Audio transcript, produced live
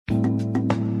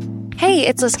Hey,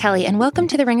 it's Liz Kelly, and welcome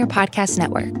to the Ringer Podcast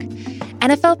Network.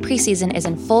 NFL preseason is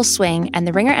in full swing, and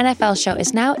the Ringer NFL show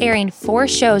is now airing 4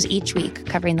 shows each week,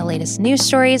 covering the latest news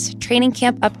stories, training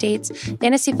camp updates,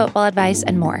 fantasy football advice,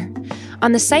 and more.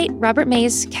 On the site, Robert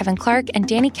Mays, Kevin Clark, and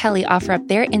Danny Kelly offer up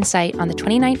their insight on the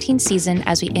 2019 season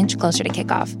as we inch closer to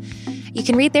kickoff. You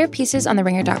can read their pieces on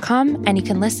theringer.com, and you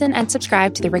can listen and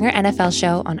subscribe to the Ringer NFL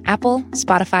show on Apple,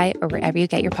 Spotify, or wherever you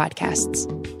get your podcasts.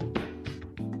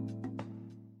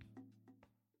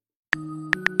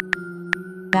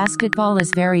 Basketball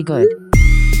is very good.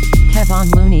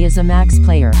 Kevon Looney is a max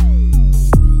player.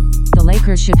 The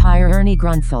Lakers should hire Ernie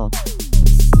Grunfeld.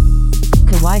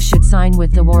 Kawhi should sign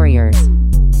with the Warriors.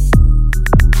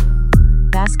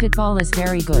 Basketball is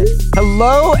very good.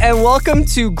 Hello and welcome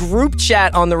to Group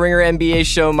Chat on the Ringer NBA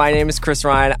show. My name is Chris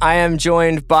Ryan. I am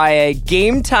joined by a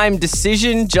game time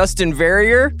decision, Justin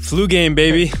Verrier. Flu game,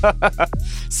 baby.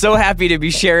 So happy to be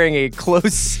sharing a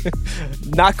close,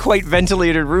 not quite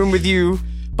ventilated room with you.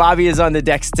 Bobby is on the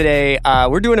decks today.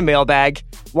 We're doing a mailbag.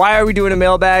 Why are we doing a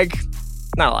mailbag?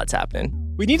 Not a lot's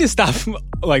happening. We need to stop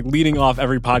leading off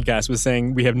every podcast with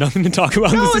saying we have nothing to talk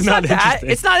about. No, this it's is not that. Interesting.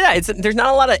 It's not that. There's not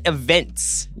a lot of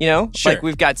events, you know? Sure. Like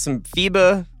we've got some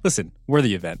FIBA. Listen, we're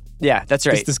the event. Yeah, that's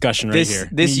right. This discussion right here.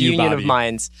 This Me, you, union Bobby. of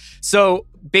minds. So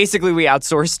basically we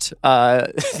outsourced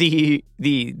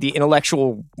the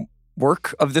intellectual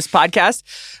work of this podcast.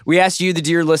 We asked you, the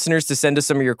dear listeners, to send us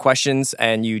some of your questions,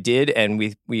 and you did, and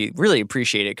we really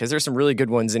appreciate it because there's some really good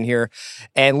ones in here.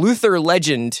 And Luther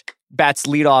Legend bats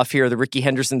lead off here, the Ricky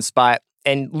Henderson spot.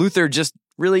 And Luther, just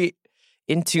really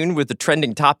in tune with the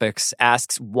trending topics,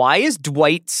 asks, why is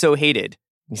Dwight so hated?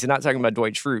 He's not talking about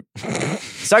Dwight Schrute.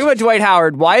 He's talking about Dwight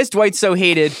Howard. Why is Dwight so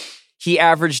hated? He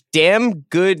averaged damn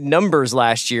good numbers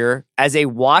last year as a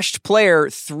washed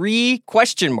player. 3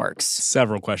 question marks.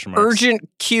 Several question marks. Urgent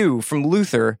cue from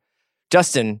Luther.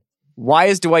 Justin, why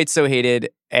is Dwight so hated?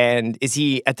 And is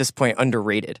he, at this point,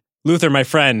 underrated? Luther, my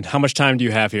friend, how much time do you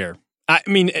have here? I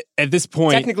mean, at this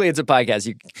point... Technically, it's a podcast.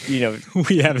 You know,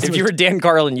 we have if you were Dan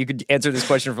Carlin, you could answer this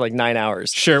question for like 9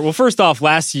 hours. Sure. Well, first off,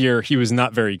 last year, he was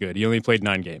not very good. He only played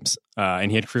 9 games,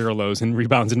 and he had career lows in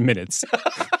rebounds and minutes.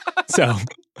 So,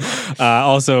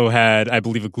 also had, I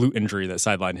believe, a glute injury that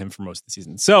sidelined him for most of the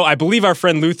season. So, I believe our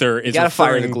friend Luther is You gotta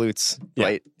fire the glutes,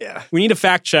 right? Yeah. We need a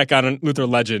fact check on Luther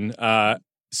Legend.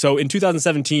 So, in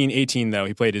 2017-18, though,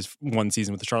 he played his 1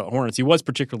 season with the Charlotte Hornets. He was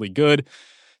particularly good.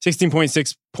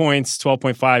 16.6 points,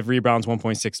 12.5 rebounds,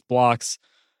 1.6 blocks.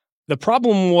 The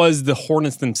problem was the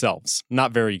Hornets themselves,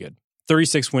 not very good.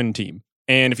 36-win team.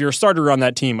 And if you're a starter on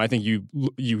that team, I think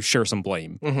you share some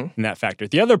blame in that factor.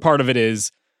 The other part of it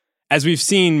is, as we've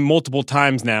seen multiple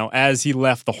times now, as he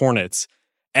left the Hornets,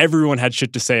 everyone had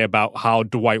shit to say about how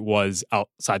Dwight was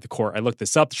outside the court. I looked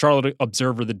this up. The Charlotte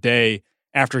Observer the day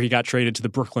after he got traded to the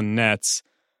Brooklyn Nets,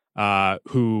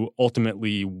 who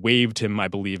ultimately waived him, I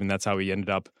believe, and that's how he ended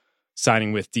up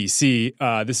signing with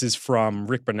DC. This is from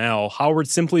Rick Bonnell. Howard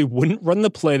simply wouldn't run the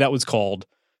play that was called,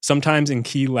 sometimes in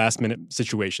key last-minute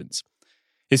situations.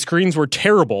 His screens were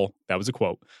terrible. That was a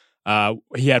quote.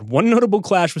 He had one notable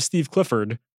clash with Steve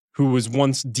Clifford, who was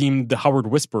once deemed the Howard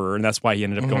Whisperer, and that's why he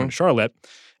ended up going to Charlotte.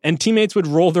 And teammates would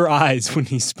roll their eyes when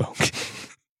he spoke.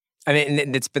 I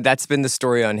mean, that's been the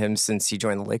story on him since he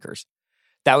joined the Lakers.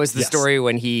 That was the story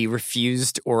when he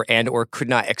refused or could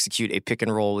not execute a pick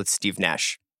and roll with Steve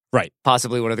Nash. Right.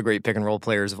 Possibly one of the great pick and roll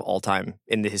players of all time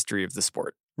in the history of the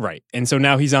sport. Right. And so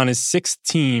now he's on his 6th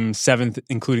team, 7th,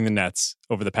 including the Nets,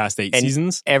 over the past 8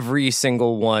 seasons. Every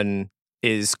single one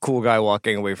is cool guy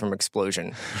walking away from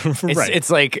explosion. Right.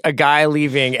 It's like a guy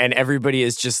leaving and everybody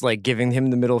is just like giving him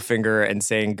the middle finger and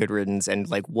saying good riddance and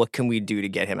like, what can we do to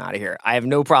get him out of here? I have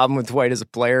no problem with Dwight as a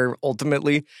player.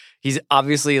 Ultimately, he's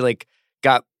obviously like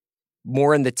got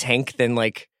more in the tank than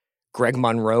like Greg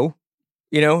Monroe.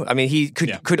 You know, I mean, he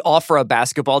could offer a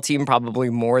basketball team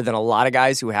probably more than a lot of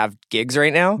guys who have gigs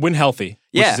right now. When healthy,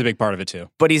 which is a big part of it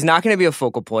too. But he's not going to be a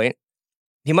focal point.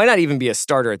 He might not even be a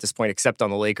starter at this point, except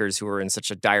on the Lakers, who are in such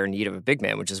a dire need of a big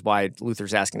man, which is why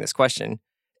Luther's asking this question.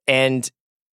 And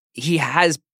he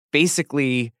has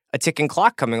basically a ticking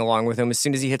clock coming along with him as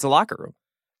soon as he hits a locker room.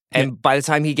 And by the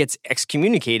time he gets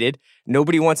excommunicated,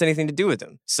 nobody wants anything to do with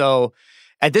him. So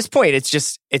at this point, it's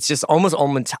just almost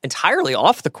entirely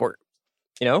off the court.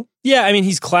 You know? Yeah, I mean,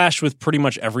 he's clashed with pretty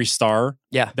much every star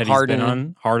that Harden, he's been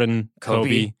on. Harden,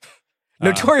 Kobe.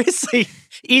 Notoriously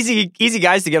easy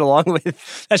guys to get along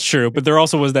with. That's true, but there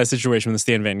also was that situation with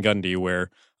Stan Van Gundy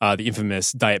where the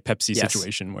infamous Diet Pepsi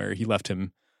situation where he left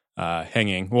him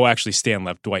hanging. Well, actually, Stan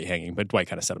left Dwight hanging, but Dwight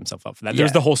kind of set himself up for that.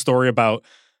 There's the whole story about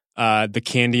the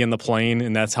candy on the plane,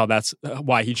 and that's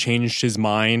why he changed his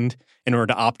mind in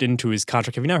order to opt into his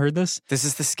contract. Have you not heard this? This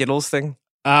is the Skittles thing?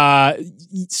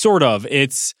 Sort of.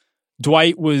 It's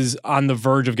Dwight was on the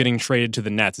verge of getting traded to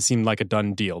the Nets. It seemed like a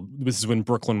done deal. This is when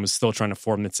Brooklyn was still trying to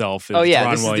form itself. Oh, yeah.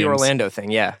 Deron This Williams. is the Orlando thing.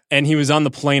 Yeah. And he was on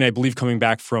the plane, I believe, coming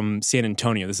back from San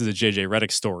Antonio. This is a JJ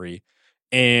Redick story.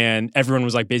 And everyone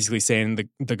was like basically saying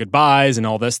the goodbyes and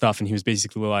all this stuff. And he was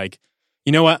basically like,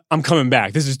 you know what? I'm coming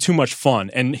back. This is too much fun.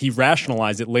 And he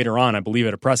rationalized it later on, I believe,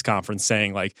 at a press conference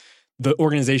saying like, the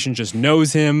organization just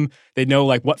knows him. They know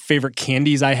like what favorite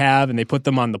candies I have, and they put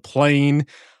them on the plane.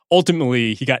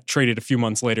 Ultimately, he got traded a few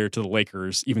months later to the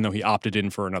Lakers, even though he opted in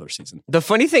for another season. The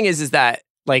funny thing is that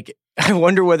like I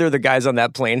wonder whether the guys on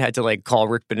that plane had to like call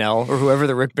Rick Bonnell or whoever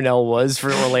the Rick Bonnell was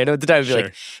for Orlando at the time and be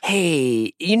like,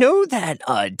 hey, you know that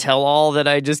tell-all that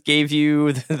I just gave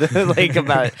you like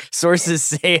about sources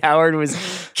say Howard was,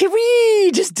 can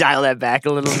we just dial that back a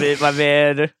little bit, my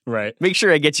man? Right. Make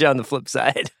sure I get you on the flip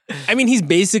side. I mean, he's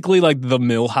basically like the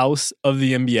Millhouse of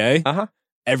the NBA. Uh-huh.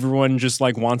 Everyone just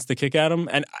like wants to kick at him.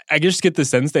 And I just get the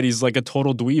sense that he's like a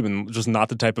total dweeb and just not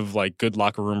the type of like good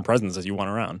locker room presence that you want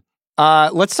around.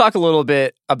 Let's talk a little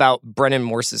bit about Brennan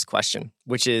Morse's question,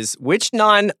 which is which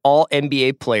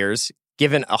non-all-NBA players,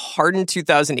 given a Harden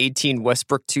 2018,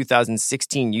 Westbrook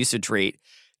 2016 usage rate,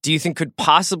 do you think could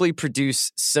possibly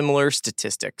produce similar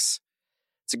statistics?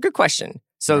 It's a good question.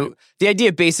 So The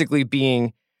idea basically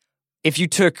being if you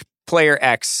took player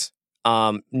X,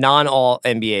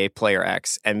 non-all-NBA player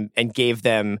X, and gave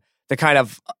them the kind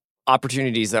of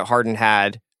opportunities that Harden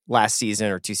had last season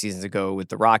or 2 seasons ago with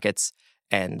the Rockets,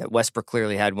 and that Westbrook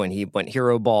clearly had when he went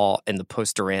hero ball in the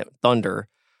post-Durant Thunder,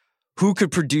 who could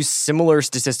produce similar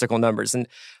statistical numbers? And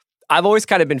I've always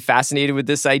kind of been fascinated with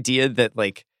this idea that,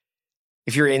 like,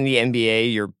 if you're in the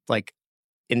NBA, you're, like,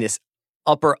 in this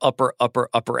upper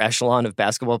echelon of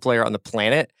basketball player on the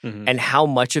planet, and how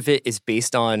much of it is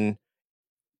based on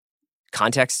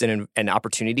context and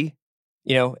opportunity.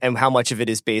 You know, and how much of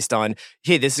it is based on,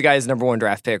 hey, this guy's number 1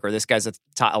 draft pick, or this guy's a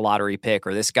lottery pick,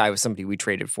 or this guy was somebody we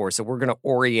traded for. So we're going to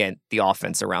orient the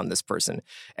offense around this person.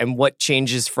 And what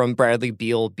changes from Bradley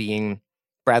Beal being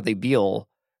Bradley Beal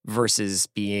versus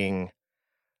being,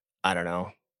 I don't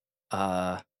know,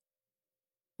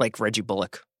 like Reggie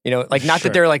Bullock. You know, like not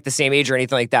that they're like the same age or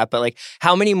anything like that, but like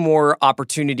how many more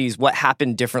opportunities, what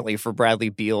happened differently for Bradley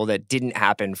Beal that didn't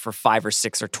happen for 5 or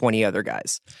 6 or 20 other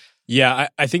guys? Yeah,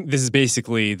 I think this is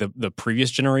basically the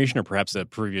previous generation, or perhaps the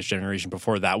previous generation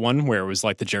before that one, where it was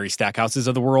like the Jerry Stackhouses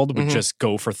of the world would just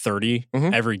go for 30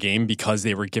 every game because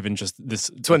they were given just this.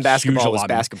 It's when basketball was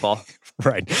basketball.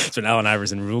 Right. So Allen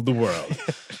Iverson ruled the world.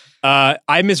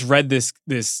 I misread this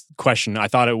question. I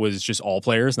thought it was just all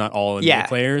players, not all NBA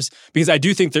players, because I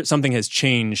do think that something has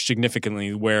changed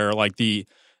significantly where like the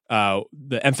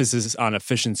emphasis on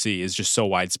efficiency is just so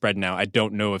widespread now. I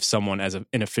don't know if someone as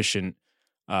inefficient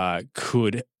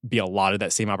could be allotted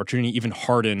that same opportunity. Even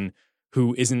Harden,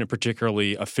 who isn't a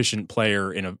particularly efficient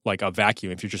player in a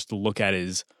vacuum, if you just look at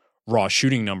his raw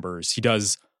shooting numbers, he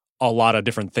does a lot of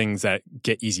different things that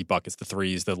get easy buckets, the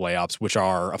threes, the layups, which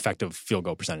are effective field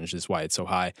goal percentages, why it's so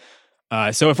high.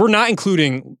 So if we're not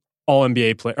including all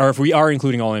NBA players, or if we are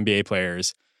including all NBA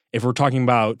players, if we're talking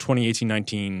about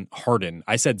 2018-19 Harden,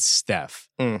 I said Steph,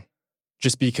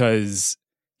 just because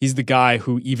he's the guy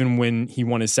who, even when he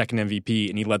won his second MVP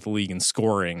and he led the league in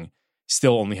scoring,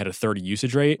 still only had a 30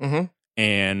 usage rate.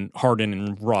 And Harden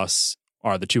and Russ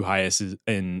are the 2 highest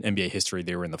in NBA history.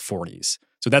 They were in the 40s.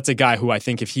 So that's a guy who I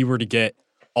think if he were to get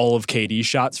all of KD's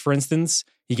shots, for instance,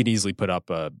 he could easily put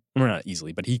up not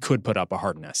easily, but he could put up a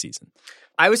Harden-esque season.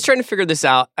 I was trying to figure this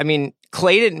out. I mean,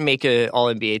 Klay didn't make an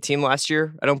All-NBA team last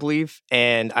year, I don't believe.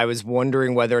 And I was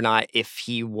wondering whether or not if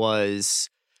he was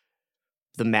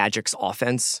the Magic's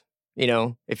offense, you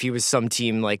know, if he was some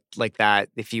team like that,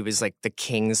 if he was like the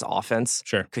Kings offense,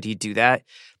 could he do that?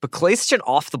 But Klay's such an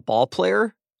off-the-ball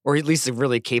player, or at least a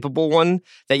really capable one,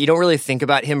 that you don't really think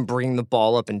about him bringing the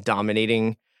ball up and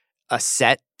dominating a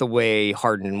set the way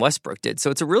Harden and Westbrook did. So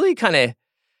it's kind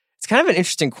of an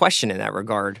interesting question in that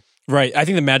regard. Right. I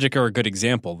think the Magic are a good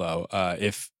example, though.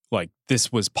 If like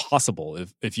this was possible,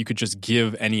 if you could just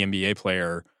give any NBA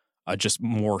player just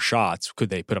more shots, could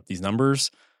they put up these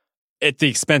numbers at the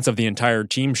expense of the entire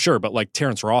team? Sure, but like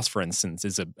Terrence Ross, for instance,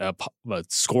 is a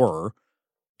scorer,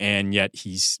 and yet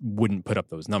he wouldn't put up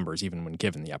those numbers even when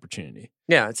given the opportunity.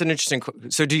 Yeah, it's an interesting.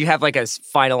 So, do you have like a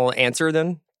final answer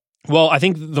then? Well, I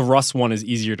think the Russ one is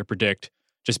easier to predict,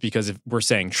 just because if we're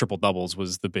saying triple doubles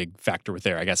was the big factor with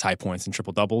there. I guess high points and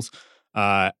triple doubles.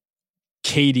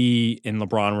 KD and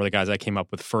LeBron were the guys I came up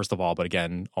with first of all, but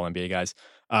again, all NBA guys.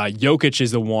 Jokic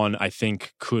is the one I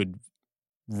think could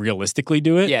realistically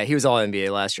do it. Yeah, he was all NBA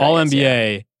last year. All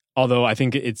NBA, although I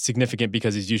think it's significant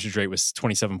because his usage rate was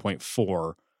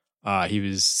 27.4. He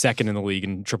was second in the league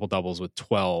in triple doubles with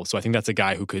 12. So I think that's a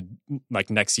guy who could, like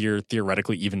next year,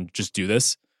 theoretically even just do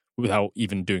this without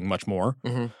even doing much more.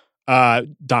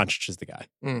 Doncic is the guy.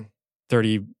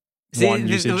 31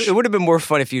 usage. It would have been more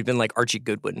fun if you'd been like Archie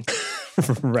Goodwin.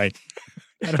 Right.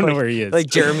 I don't know where he is. Like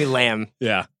Jeremy Lamb.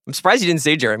 Yeah. I'm surprised you didn't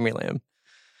say Jeremy Lamb.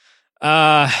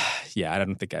 Yeah, I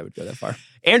don't think I would go that far.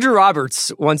 Andrew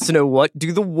Roberts wants to know, what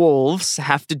do the Wolves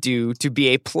have to do to be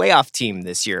a playoff team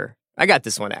this year? I got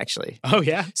this one, actually. Oh,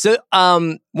 yeah? So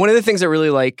one of the things I really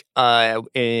like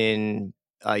in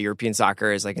European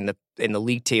soccer is like in the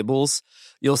league tables,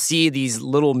 you'll see these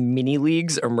little mini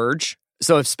leagues emerge.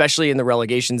 So especially in the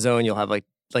relegation zone, you'll have like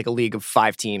a league of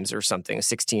 5 teams or something,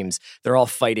 6 teams. They're all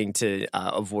fighting to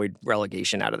avoid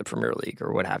relegation out of the Premier League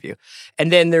or what have you.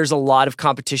 And then there's a lot of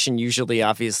competition, usually,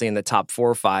 obviously, in the top 4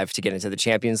 or 5 to get into the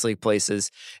Champions League places.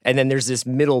 And then there's this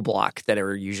middle block that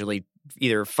are usually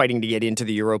either fighting to get into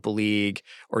the Europa League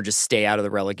or just stay out of the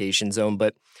relegation zone.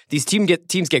 But these teams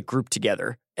get grouped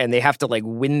together, and they have to like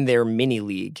win their mini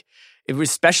league. It was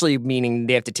especially meaning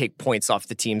they have to take points off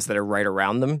the teams that are right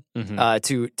around them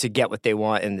to get what they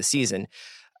want in the season.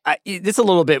 It's a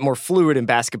little bit more fluid in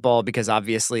basketball because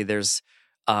obviously it's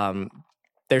not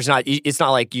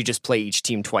like you just play each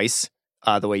team twice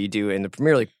the way you do in the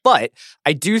Premier League. But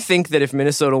I do think that if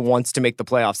Minnesota wants to make the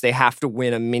playoffs, they have to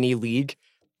win a mini league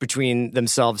between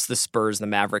themselves, the Spurs, the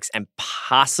Mavericks, and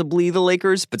possibly the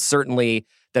Lakers, but certainly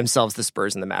themselves, the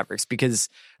Spurs, and the Mavericks, because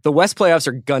the West playoffs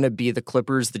are going to be the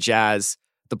Clippers, the Jazz,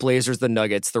 the Blazers, the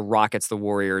Nuggets, the Rockets, the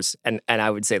Warriors, and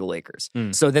I would say the Lakers.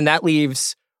 So then that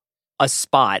leaves a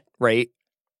spot, right,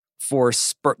 for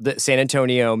San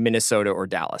Antonio, Minnesota, or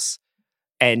Dallas.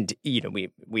 And, you know,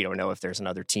 we don't know if there's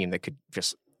another team that could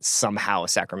just somehow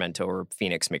Sacramento or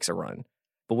Phoenix makes a run.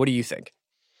 But what do you think?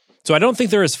 So I don't think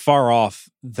they're as far off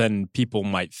than people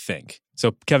might think.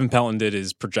 So Kevin Pelton did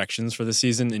his projections for the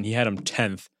season, and he had him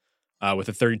 10th with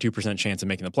a 32% chance of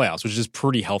making the playoffs, which is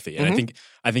pretty healthy. And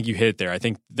I think you hit it there. I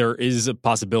think there is a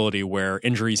possibility where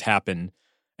injuries happen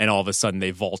and all of a sudden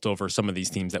they vault over some of these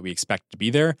teams that we expect to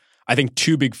be there. I think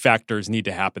 2 big factors need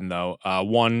to happen, though.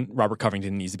 One, Robert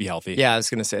Covington needs to be healthy. Yeah, I was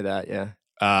going to say that, yeah.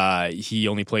 He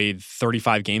only played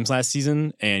 35 games last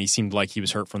season, and he seemed like he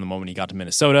was hurt from the moment he got to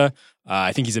Minnesota.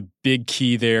 I think he's a big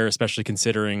key there, especially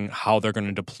considering how they're going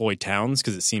to deploy Towns,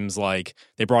 because it seems like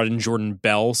they brought in Jordan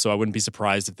Bell, so I wouldn't be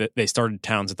surprised if they started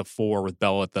Towns at the 4 with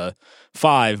Bell at the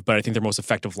 5, but I think their most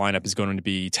effective lineup is going to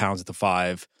be Towns at the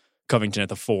 5, Covington at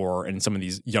the 4, and some of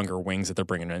these younger wings that they're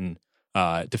bringing in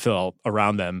to fill out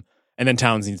around them. And then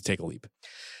Towns needs to take a leap.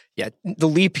 Yeah, the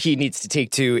leap he needs to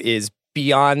take, too, is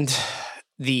beyond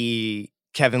the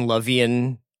Kevin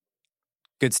Lovian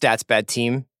good stats, bad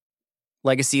team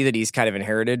legacy that he's kind of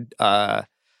inherited.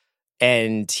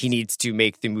 And he needs to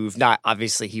make the move.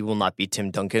 Obviously, he will not be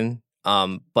Tim Duncan,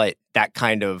 but that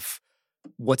kind of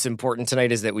what's important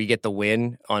tonight is that we get the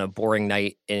win on a boring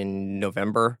night in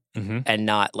November and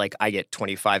not like I get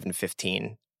 25 and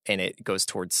 15 and it goes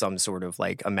towards some sort of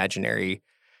like imaginary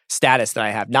status that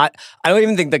I have. I don't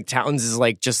even think that Towns is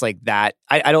like just like that.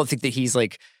 I don't think that he's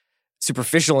like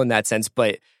superficial in that sense,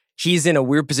 but he's in a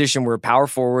weird position where power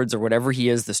forwards or whatever he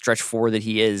is, the stretch 4 that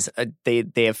he is,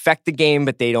 they affect the game,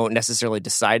 but they don't necessarily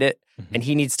decide it. And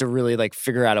he needs to really like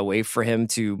figure out a way for him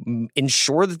to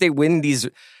ensure that they win these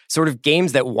sort of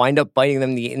games that wind up biting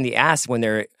them in the ass when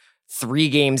they're 3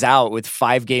 games out with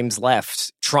 5 games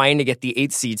left, trying to get the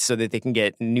 8th seed so that they can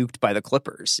get nuked by the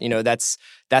Clippers. You know, that's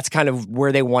kind of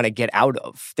where they want to get out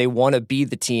of. They want to be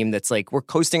the team that's like, we're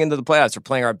coasting into the playoffs. We're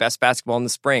playing our best basketball in the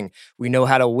spring. We know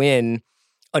how to win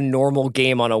a normal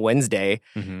game on a Wednesday.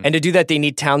 And to do that, they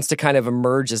need Towns to kind of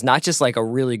emerge as not just like a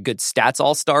really good stats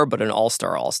all-star, but an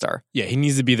all-star. Yeah, he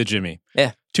needs to be the Jimmy.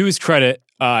 Yeah. To his credit,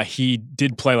 he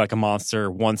did play like a monster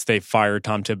once they fired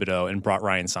Tom Thibodeau and brought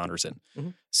Ryan Saunders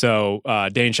in. So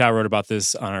Danny Chow wrote about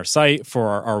this on our site for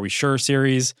our Are We Sure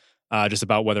series, just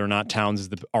about whether or not Towns is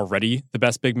already the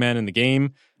best big man in the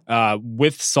game.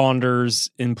 With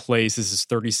Saunders in place, this is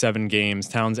 37 games.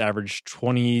 Towns averaged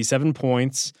 27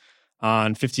 points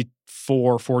on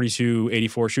 54, 42,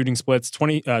 84 shooting splits,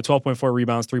 12.4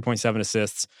 rebounds, 3.7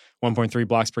 assists, 1.3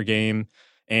 blocks per game,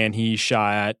 and he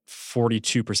shot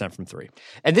 42% from 3.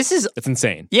 And it's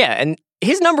insane. Yeah, and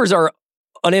his numbers are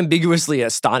unambiguously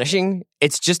astonishing.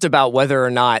 It's just about whether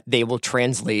or not they will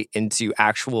translate into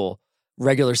actual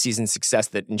regular season success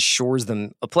that ensures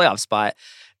them a playoff spot.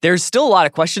 There's still a lot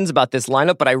of questions about this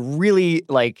lineup, but I really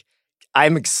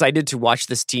I'm excited to watch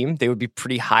this team. They would be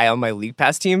pretty high on my League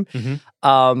Pass team.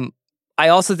 I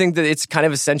also think that it's kind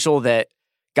of essential that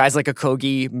guys like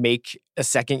Okogie make a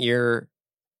second year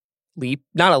leap,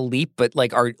 not a leap, but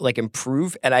like are like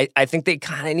improve. And I think they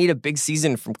kind of need a big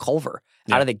season from Culver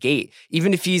out of the gate.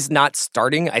 Even if he's not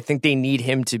starting, I think they need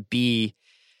him to be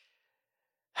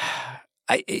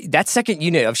that second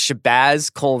unit of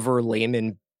Shabazz, Culver,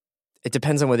 Layman. It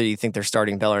depends on whether you think they're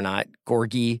starting Bell or not.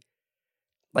 Gorgie,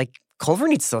 like Culver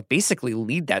needs to basically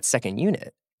lead that second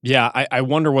unit. Yeah, I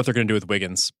wonder what they're going to do with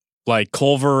Wiggins. Like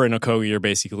Culver and Okogie are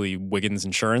basically Wiggins'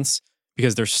 insurance,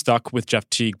 because they're stuck with Jeff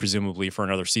Teague, presumably, for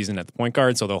another season at the point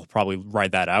guard, so they'll probably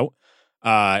ride that out.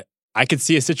 I could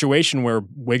see a situation where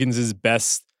Wiggins'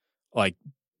 best like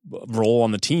role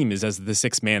on the team is as the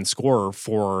six-man scorer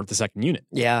for the second unit.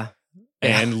 Yeah.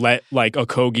 And let like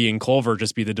Okogie and Culver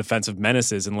just be the defensive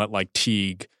menaces, and let like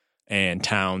Teague and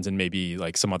Towns and maybe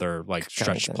like some other like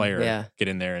stretch player get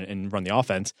in there and run the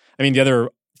offense. I mean, the other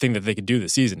thing that they could do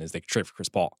this season is they could trade for Chris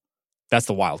Paul. That's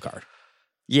the wild card.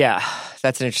 Yeah,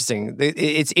 that's an interesting.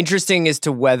 It's interesting as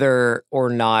to whether or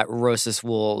not Rosas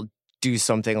will do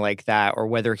something like that, or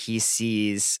whether he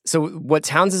sees. So what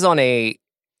Towns is on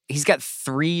he's got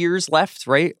 3 years left,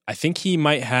 right? I think he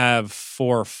might have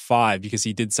 4 or 5 because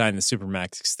he did sign the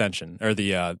Supermax extension, or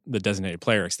the designated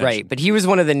player extension. Right, but he was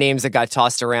one of the names that got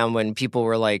tossed around when people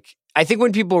were like, I think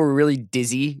when people were really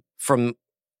dizzy from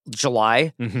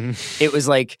July, it was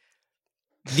like,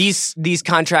 these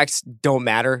contracts don't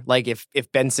matter. Like if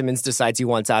Ben Simmons decides he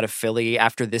wants out of Philly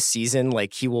after this season,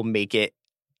 like he will make it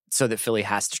so that Philly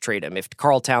has to trade him. If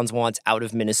Karl Towns wants out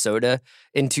of Minnesota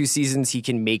in 2 seasons, he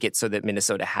can make it so that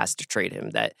Minnesota has to trade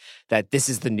him. That this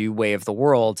is the new way of the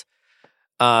world.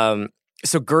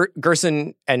 So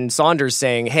Gerson and Saunders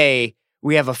saying, hey,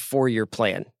 we have a 4-year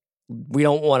plan. We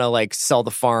don't want to like sell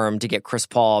the farm to get Chris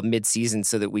Paul mid-season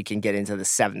so that we can get into the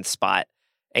 7th spot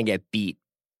and get beat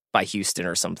by Houston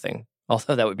or something.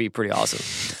 Although that would be pretty awesome.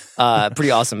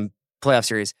 Pretty awesome playoff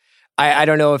series. I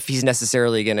don't know if he's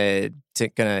necessarily gonna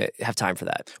have time for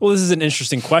that. Well, this is an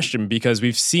interesting question because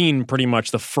we've seen pretty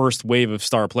much the first wave of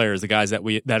star players, the guys that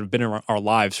have been in our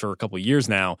lives for a couple of years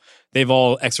now. They've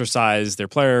all exercised their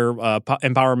player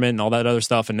empowerment and all that other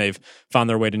stuff, and they've found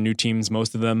their way to new teams.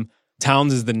 Most of them.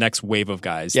 Towns is the next wave of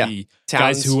guys. Yeah, the Towns,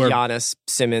 guys who are Giannis,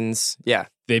 Simmons. Yeah,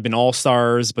 they've been all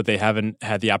stars, but they haven't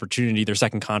had the opportunity. Their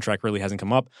second contract really hasn't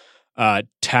come up.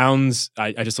 Towns,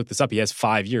 I just looked this up. He has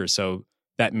 5 years, so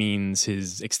that means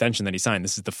his extension that he signed,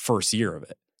 this is the first year of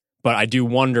it. But I do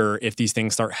wonder if these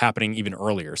things start happening even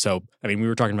earlier. So, I mean, we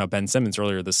were talking about Ben Simmons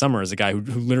earlier this summer as a guy who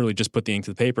literally just put the ink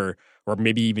to the paper, or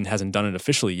maybe even hasn't done it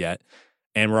officially yet.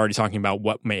 And we're already talking about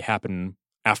what may happen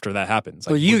after that happens.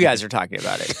 Like, well, you guys are talking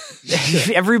about it.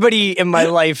 Everybody in my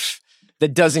life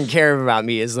that doesn't care about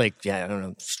me is like, yeah, I don't know.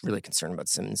 I'm just really concerned about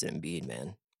Simmons and Embiid,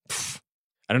 man.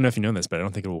 I don't know if you know this, but I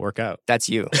don't think it will work out. That's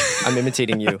you. I'm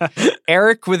imitating you.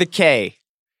 Eric with a K.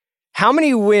 How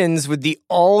many wins would the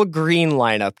all-green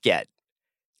lineup get?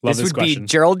 Love this would question. Be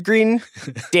Gerald Green,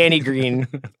 Danny Green,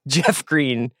 Jeff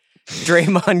Green,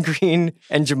 Draymond Green,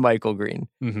 and JaMychal Green.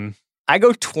 Mm-hmm. I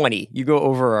go 20. You go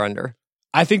over or under?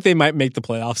 I think they might make the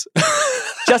playoffs.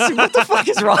 Justin, what the fuck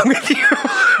is wrong with you?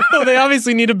 Well, they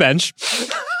obviously need a bench.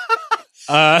 So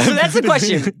that's the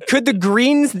question. Could the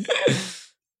Greens...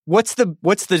 What's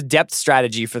the depth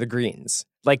strategy for the Greens?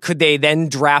 Like, could they then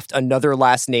draft another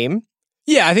last name?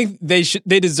 Yeah, I think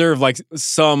they deserve like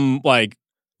some like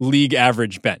league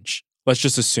average bench. Let's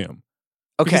just assume.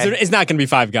 Okay. Because it's not going to be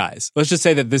 5 guys. Let's just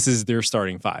say that this is their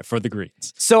starting 5 for the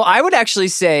Greens. So I would actually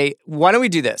say, why don't we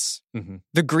do this? Mm-hmm.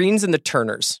 The Greens and the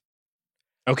Turners.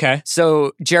 Okay.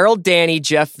 So Gerald, Danny,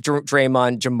 Jeff,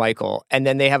 Draymond, JaMychal, and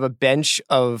then they have a bench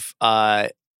of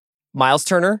Miles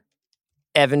Turner,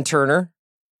 Evan Turner.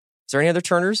 Is there any other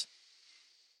Turners?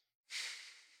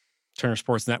 Turner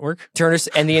Sports Network. Turners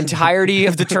and the entirety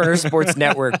of the Turner Sports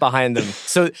Network behind them.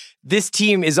 So this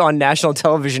team is on national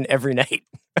television every night.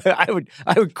 I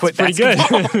would quit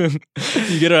basketball. Pretty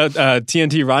good. You get a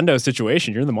TNT Rondo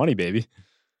situation. You're in the money, baby.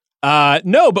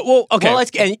 No, but well, okay. Well,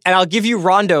 and I'll give you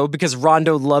Rondo because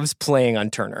Rondo loves playing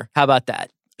on Turner. How about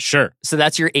that? Sure. So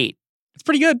that's your 8. It's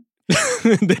pretty good.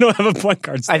 They don't have a point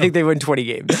guard still. I think they win 20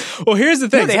 games. Well, here's the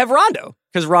thing. No, they have Rondo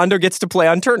because Rondo gets to play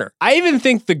on Turner. I even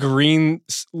think the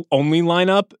Greens only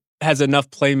lineup has enough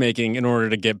playmaking in order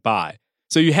to get by.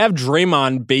 So you have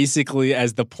Draymond basically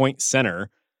as the point center.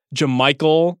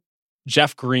 JaMychal,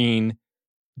 Jeff Green,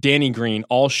 Danny Green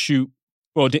all shoot.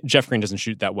 Well, Jeff Green doesn't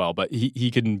shoot that well, but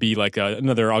he can be like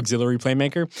another auxiliary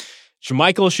playmaker.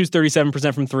 JaMychal shoots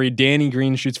 37% from 3. Danny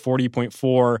Green shoots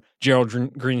 40.4.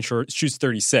 Gerald Green shoots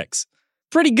 36.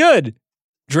 Pretty good.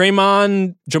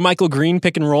 Draymond, JaMychal Green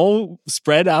pick and roll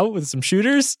spread out with some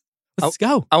shooters. Let's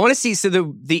go. I want to see. So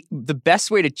the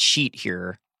best way to cheat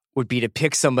here would be to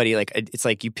pick somebody like it's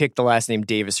like you pick the last name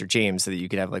Davis or James so that you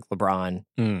could have like LeBron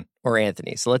or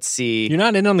Anthony. So let's see. You're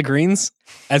not in on the greens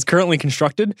as currently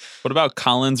constructed? What about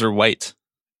Collins or White?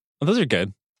 Well, those are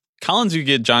good. Collins, you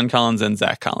get John Collins and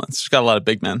Zach Collins. She's got a lot of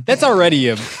big men. That's already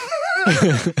a...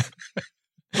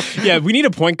 Yeah, we need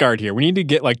a point guard here. We need to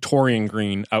get like Torian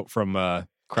Green out from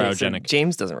cryogenic. So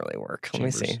James doesn't really work.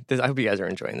 Chambers. Let me see. I hope you guys are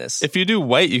enjoying this. If you do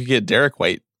White, you could get Derek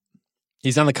White.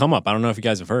 He's on the come up. I don't know if you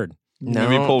guys have heard. No.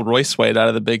 Maybe pull Royce White out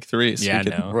of the big three. So Yeah,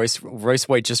 no. Royce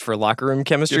White just for locker room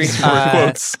chemistry.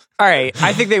 Quotes. All right,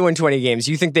 I think they win 20 games.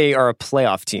 You think they are a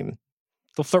playoff team?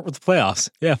 They'll flirt with the playoffs.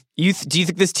 Yeah. Do you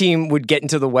think this team would get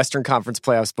into the Western Conference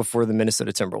playoffs before the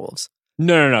Minnesota Timberwolves?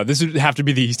 No. This would have to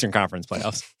be the Eastern Conference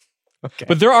playoffs. Okay.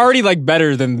 But they're already like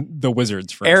better than the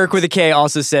Wizards. For Eric instance. with a K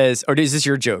also says, or is this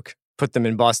your joke? Put them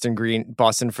in Boston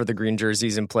for the green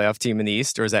jerseys and playoff team in the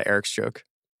East? Or is that Eric's joke?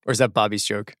 Or is that Bobby's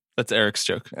joke? That's Eric's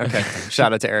joke. Okay.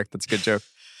 Shout out to Eric. That's a good joke.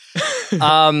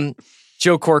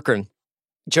 Joe Corcoran.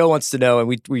 Joe wants to know, and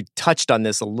we touched on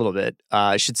this a little bit,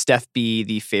 should Steph be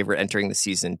the favorite entering the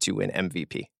season to win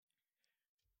MVP?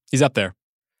 He's up there.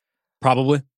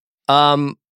 Probably.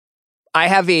 I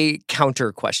have a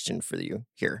counter question for you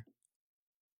here.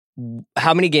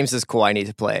 How many games does Kawhi need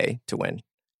to play to win?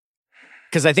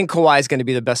 Because I think Kawhi is going to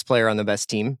be the best player on the best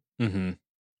team. Mm-hmm.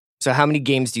 So how many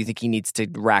games do you think he needs to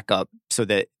rack up so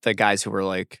that the guys who are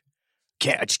like,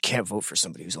 I just can't vote for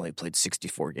somebody who's only played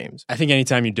 64 games? I think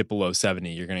anytime you dip below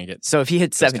 70, you're going to get... So if he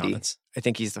hits 70, comments. I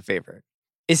think he's the favorite.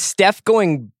 Is Steph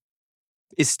going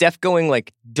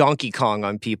like Donkey Kong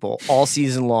on people all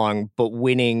season long, but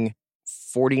winning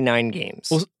 49 games?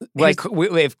 Well, like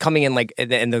coming in like,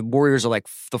 and the Warriors are like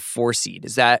the 4 seed.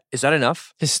 Is that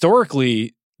enough?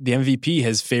 Historically, the MVP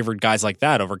has favored guys like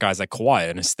that over guys like Kawhi,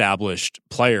 an established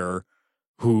player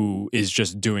who is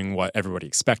just doing what everybody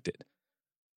expected.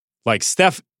 Like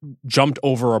Steph jumped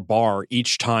over a bar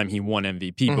each time he won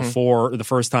MVP. Mm-hmm. Before the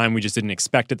first time, we just didn't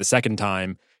expect it. The second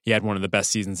time, he had one of the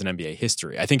best seasons in NBA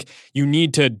history. I think you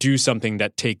need to do something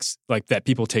that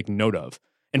people take note of.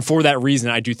 And for that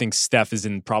reason, I do think Steph is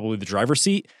in probably the driver's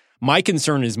seat. My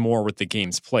concern is more with the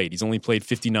games played. He's only played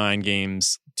 59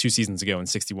 games 2 seasons ago and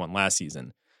 61 last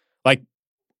season. Like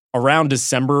around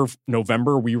December,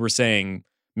 November, we were saying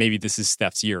maybe this is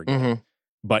Steph's year again. Mm-hmm.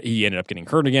 But he ended up getting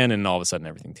hurt again, and all of a sudden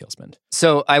everything tailspinned.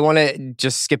 So I want to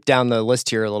just skip down the list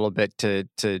here a little bit to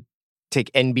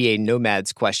take NBA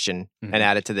Nomad's question and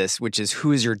add it to this, which is,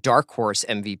 who is your dark horse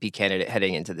MVP candidate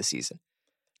heading into the season?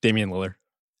 Damian Lillard.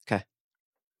 Okay.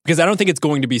 Because I don't think it's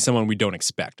going to be someone we don't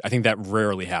expect. I think that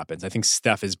rarely happens. I think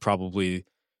Steph is probably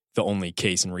the only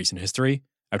case in recent history.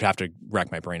 I would have to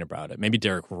rack my brain about it. Maybe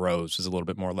Derrick Rose was a little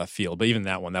bit more left field, but even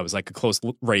that one, that was like a close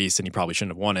race, and he probably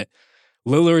shouldn't have won it.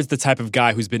 Lillard's the type of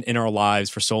guy who's been in our lives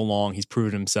for so long. He's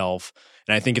proven himself.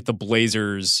 And I think if the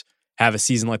Blazers have a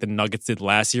season like the Nuggets did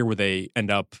last year where they end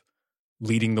up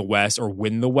leading the West or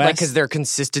win the West. Like, because their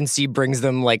consistency brings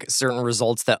them like certain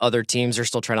results that other teams are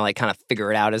still trying to like kind of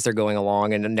figure it out as they're going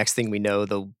along. And the next thing we know,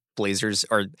 the Blazers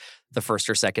are the first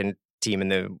or second team in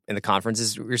the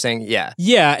conferences. You're saying, yeah.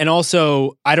 Yeah, and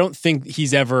also I don't think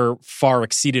he's ever far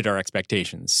exceeded our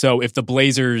expectations. So if the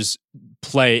Blazers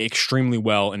play extremely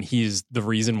well and he's the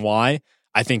reason why,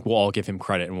 I think we'll all give him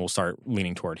credit and we'll start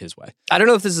leaning toward his way. I don't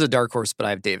know if this is a dark horse, but I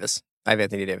have Davis. I have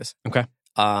Anthony Davis. Okay.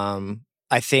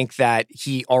 I think that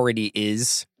he already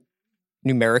is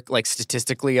numeric, like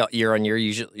statistically year on year,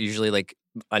 usually like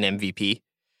an MVP.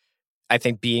 I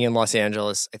think being in Los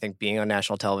Angeles, I think being on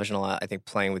national television a lot, I think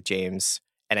playing with James,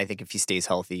 and I think if he stays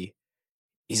healthy,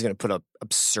 he's going to put up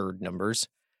absurd numbers.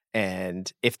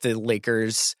 And if the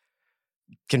Lakers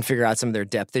can figure out some of their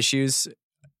depth issues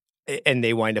and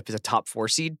they wind up as a top 4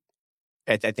 seed,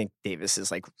 I think Davis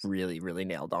is like really, really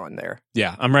nailed on there.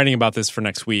 Yeah, I'm writing about this for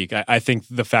next week. I think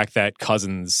the fact that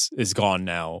Cousins is gone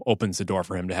now opens the door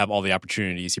for him to have all the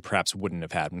opportunities he perhaps wouldn't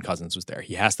have had when Cousins was there.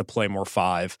 He has to play more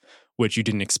 5, which you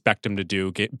didn't expect him to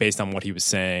do based on what he was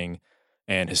saying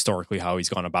and historically how he's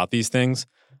gone about these things.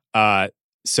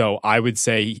 So I would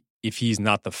say if he's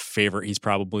not the favorite, he's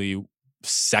probably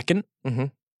second. Mm-hmm.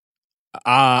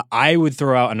 I would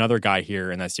throw out another guy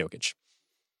here, and that's Jokic.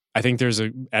 I think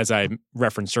as I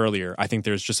referenced earlier, I think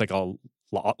there's just like a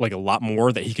lot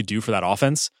more that he could do for that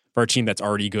offense for a team that's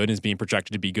already good and is being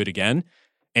projected to be good again.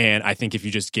 And I think if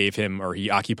you just gave him, or he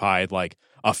occupied like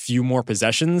a few more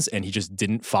possessions and he just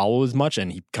didn't follow as much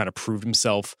and he kind of proved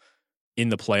himself in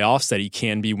the playoffs that he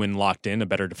can be, when locked in, a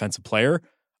better defensive player,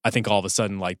 I think all of a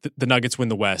sudden, like the Nuggets win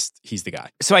the West, he's the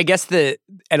guy. So I guess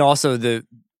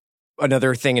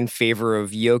another thing in favor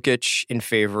of Jokic, in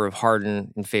favor of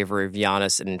Harden, in favor of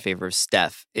Giannis, and in favor of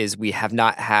Steph is we have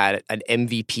not had an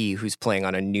MVP who's playing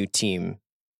on a new team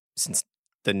since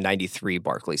the 93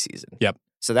 Barkley season. Yep.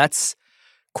 So that's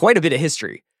quite a bit of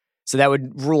history. So that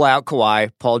would rule out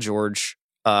Kawhi, Paul George,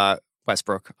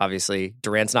 Westbrook, obviously.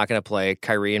 Durant's not going to play.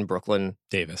 Kyrie in Brooklyn.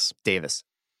 Davis.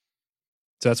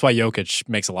 So that's why Jokic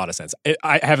makes a lot of sense.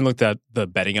 I haven't looked at the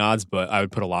betting odds, but I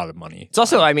would put a lot of money. It's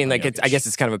also, I Jokic. guess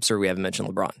it's kind of absurd we haven't mentioned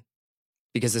LeBron.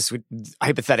 Because this would,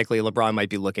 hypothetically, LeBron might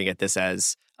be looking at this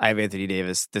as, I have Anthony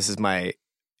Davis. This is I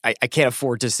can't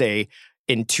afford to say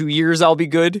in 2 years I'll be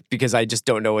good because I just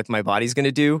don't know what my body's going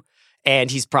to do. And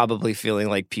he's probably feeling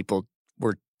like people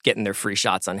were getting their free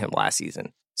shots on him last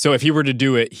season. So if he were to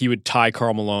do it, he would tie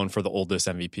Karl Malone for the oldest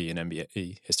MVP in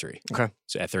NBA history. Okay.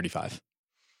 So at 35.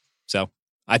 So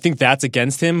I think that's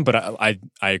against him, but I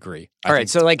agree. All right.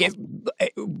 So like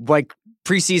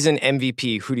preseason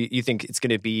MVP, who do you think it's going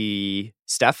to be?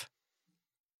 Steph?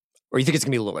 Or you think it's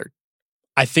going to be Lillard?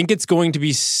 I think it's going to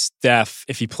be Steph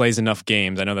if he plays enough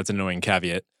games. I know that's an annoying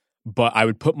caveat, but I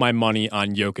would put my money on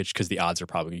Jokic because the odds are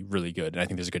probably really good, and I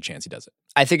think there's a good chance he does it.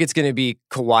 I think it's going to be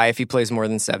Kawhi if he plays more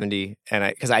than 70,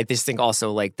 and because I just think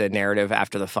also like the narrative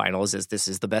after the finals is this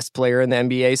is the best player in the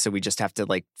NBA, so we just have to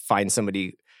like find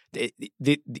somebody.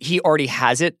 He already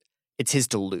has it. It's his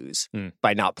to lose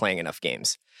by not playing enough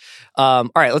games. All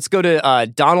right, let's go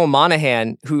to Donald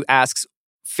Monahan, who asks,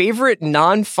 favorite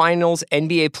non-finals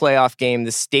NBA playoff game,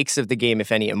 the stakes of the game,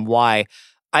 if any, and why?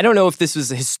 I don't know if this was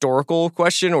a historical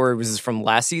question or it was from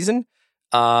last season.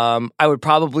 I would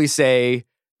probably say,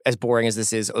 as boring as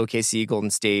this is, OKC Golden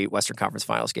State Western Conference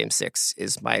Finals Game 6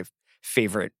 is my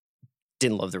favorite.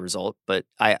 Didn't love the result, but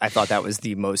I thought that was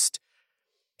the most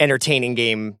entertaining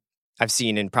game I've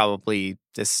seen in probably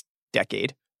this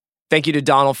decade. Thank you to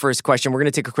Donald for his question. We're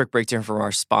going to take a quick break to hear from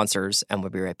our sponsors, and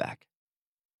we'll be right back.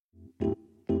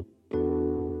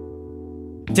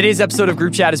 Today's episode of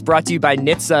Group Chat is brought to you by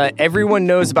NHTSA. Everyone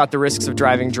knows about the risks of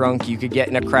driving drunk. You could get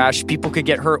in a crash, people could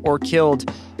get hurt or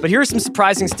killed. But here are some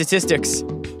surprising statistics.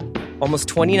 Almost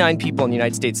 29 people in the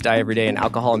United States die every day in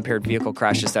alcohol-impaired vehicle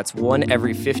crashes. That's 1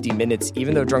 every 50 minutes.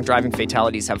 Even though drunk driving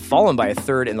fatalities have fallen by a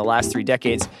third in the last 3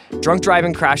 decades, drunk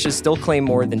driving crashes still claim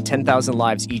more than 10,000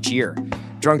 lives each year.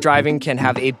 Drunk driving can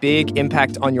have a big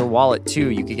impact on your wallet, too.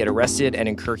 You could get arrested and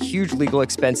incur huge legal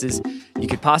expenses. You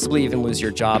could possibly even lose your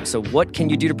job. So what can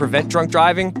you do to prevent drunk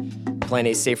driving? Plan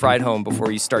a safe ride home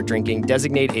before you start drinking.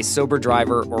 Designate a sober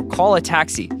driver or call a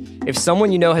taxi. If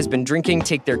someone you know has been drinking,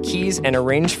 take their keys and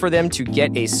arrange for them to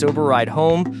get a sober ride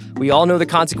home. We all know the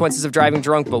consequences of driving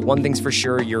drunk, but one thing's for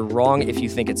sure, you're wrong if you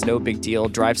think it's no big deal.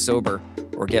 Drive sober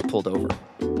or get pulled over.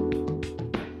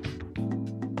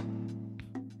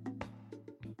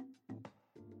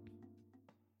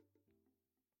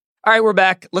 All right, we're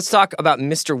back. Let's talk about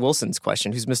Mr. Wilson's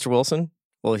question. Who's Mr. Wilson?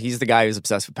 Well, he's the guy who's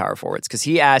obsessed with power forwards because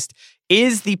he asked,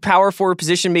 is the power forward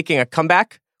position making a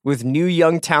comeback with new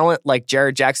young talent like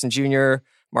Jared Jackson Jr.,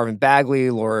 Marvin Bagley,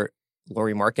 Lauri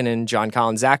Markkanen, John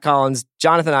Collins, Zach Collins,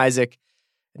 Jonathan Isaac,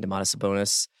 and Domantas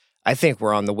Sabonis? I think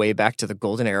we're on the way back to the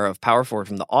golden era of power forward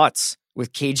from the aughts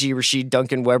with KG, Rasheed,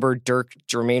 Duncan, Weber, Dirk,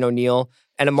 Jermaine O'Neal,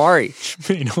 and Amari.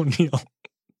 Jermaine O'Neal.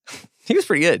 He was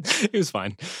pretty good. He was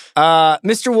fine.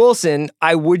 Mr. Wilson,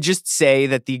 I would just say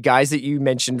that the guys that you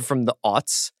mentioned from the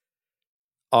aughts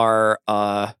are,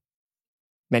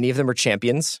 many of them are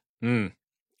champions.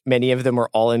 Many of them are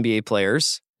all NBA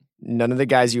players. None of the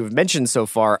guys you have mentioned so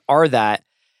far are that.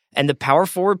 And the power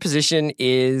forward position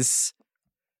is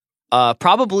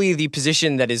probably the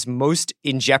position that is most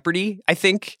in jeopardy, I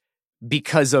think,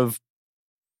 because of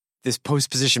this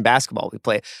post-position basketball we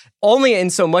play. Only in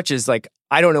so much as, like,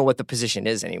 I don't know what the position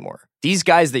is anymore. These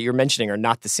guys that you're mentioning are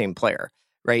not the same player,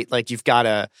 right? Like, you've got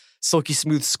a silky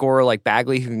smooth scorer like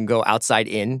Bagley who can go outside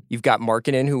in. You've got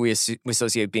Markkanen, who we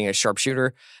associate being a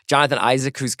sharpshooter. Jonathan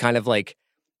Isaac, who's kind of like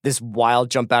this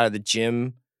wild jump out of the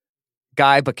gym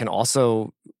guy, but can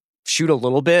also shoot a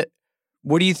little bit.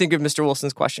 What do you think of Mr.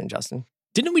 Wilson's question, Justin?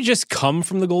 Didn't we just come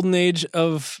from the golden age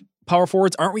of power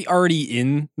forwards? Aren't we already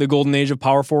in the golden age of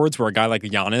power forwards where a guy like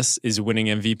Giannis is winning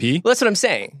MVP? Well, that's what I'm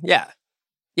saying. Yeah.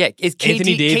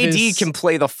 KD can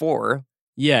play the 4.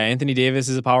 Yeah, Anthony Davis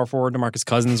is a power forward. DeMarcus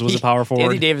Cousins was a power forward.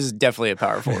 Anthony Davis is definitely a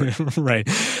power forward. Right.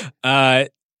 I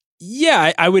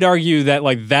would argue that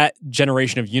like that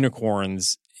generation of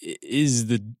unicorns is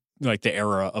the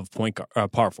era of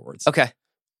power forwards. Okay.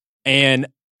 And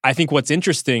I think what's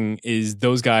interesting is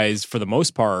those guys, for the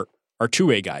most part, are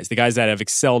two-way guys. The guys that have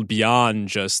excelled beyond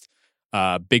just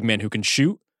big men who can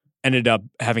shoot ended up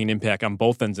having an impact on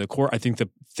both ends of the court. I think the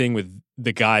thing with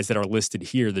the guys that are listed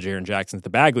here, the Jaren Jacksons, the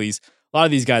Bagleys, A lot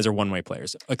of these guys are one-way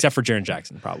players, except for Jaren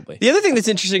Jackson, probably. The other thing that's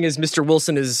interesting is Mr.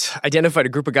 Wilson has identified a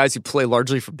group of guys who play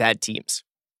largely for bad teams.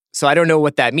 So I don't know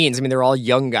what that means. I mean, they're all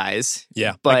young guys.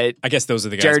 Yeah, but I guess those are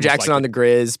the guys. Jared Jackson on the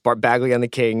Grizz, Bart Bagley on the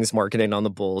Kings, Markkanen on the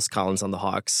Bulls, Collins on the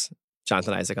Hawks,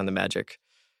 Jonathan Isaac on the Magic.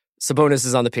 Sabonis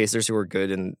is on the Pacers, who are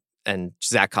good, and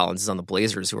Zach Collins is on the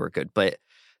Blazers, who are good. But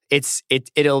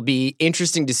it'll be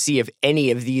interesting to see if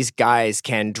any of these guys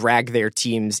can drag their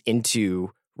teams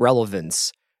into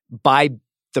relevance by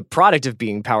the product of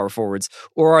being power forwards,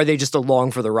 or are they just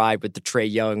along for the ride with the Trae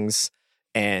Youngs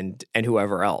and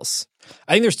whoever else?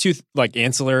 I think there's two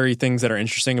ancillary things that are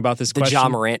interesting about this the question. Ja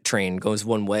Morant train goes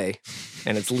one way,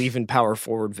 and it's leaving power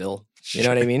forwardville. You know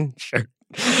what I mean? Sure.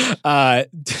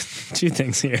 Two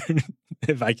things here,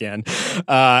 if I can.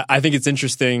 I think it's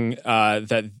interesting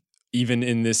that even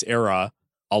in this era,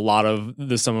 a lot of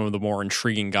some of the more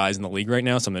intriguing guys in the league right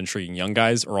now, some of the intriguing young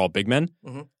guys, are all big men.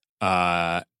 Mm-hmm.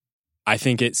 I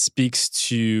think it speaks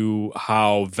to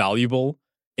how valuable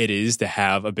it is to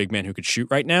have a big man who could shoot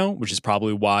right now, which is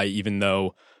probably why, even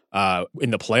though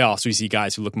in the playoffs we see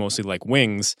guys who look mostly like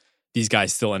wings, these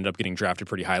guys still end up getting drafted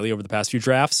pretty highly over the past few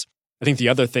drafts. I think the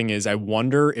other thing is I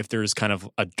wonder if there's kind of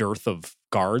a dearth of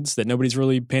guards that nobody's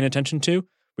really paying attention to.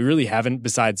 We really haven't,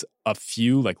 besides a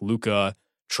few like Luka,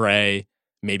 Trae,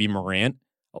 maybe Morant.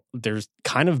 There's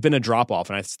kind of been a drop-off,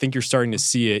 and I think you're starting to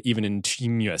see it even in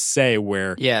Team USA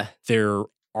where there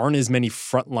aren't as many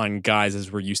frontline guys as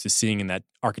we're used to seeing in that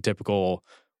archetypical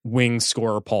wing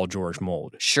scorer Paul George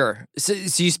mold. Sure. So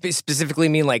you specifically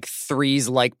mean like threes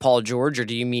like Paul George, or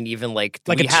do you mean even like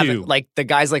a two? Like the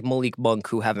guys like Malik Monk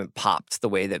who haven't popped the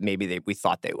way that maybe we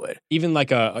thought they would? Even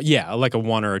like a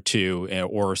one or a two,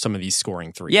 or some of these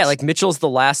scoring threes. Yeah, like Mitchell's the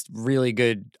last really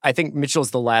good. I think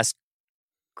Mitchell's the last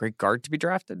great guard to be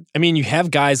drafted. I mean, you have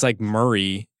guys like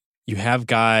Murray. You have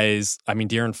guys. I mean,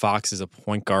 De'Aaron Fox is a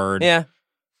point guard. Yeah.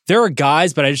 There are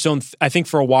guys, but I just don't. I think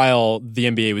for a while the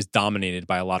NBA was dominated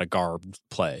by a lot of guard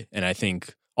play, and I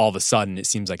think all of a sudden it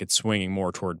seems like it's swinging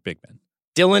more toward big men.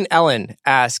 Dylan Ellen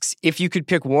asks, if you could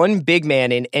pick one big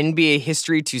man in NBA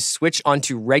history to switch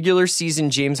onto regular season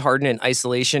James Harden in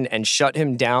isolation and shut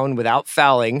him down without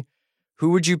fouling,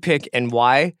 who would you pick and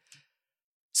why?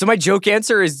 So my joke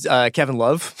answer is Kevin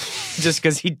Love, just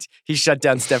because he shut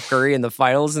down Steph Curry in the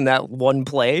finals in that one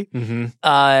play. Mm-hmm.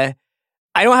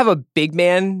 I don't have a big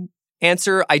man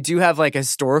answer. I do have like a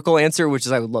historical answer, which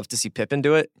is I would love to see Pippen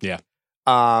do it. Yeah.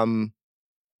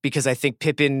 Because I think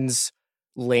Pippen's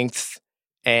length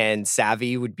and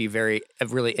savvy would be a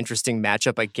really interesting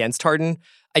matchup against Harden.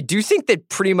 I do think that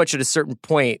pretty much at a certain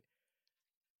point,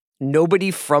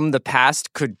 nobody from the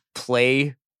past could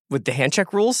play with the hand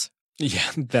check rules.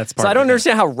 Yeah, that's part. So I don't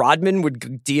understand how Rodman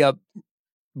would D up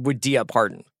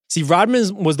Harden. See,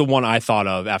 Rodman was the one I thought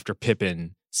of after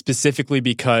Pippen, specifically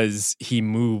because he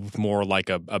moved more like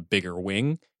a bigger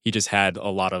wing. He just had a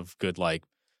lot of good like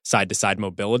side to side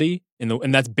mobility,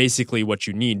 and that's basically what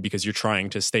you need because you're trying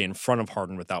to stay in front of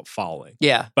Harden without fouling.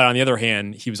 Yeah. But on the other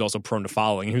hand, he was also prone to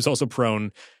fouling. He was also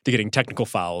prone to getting technical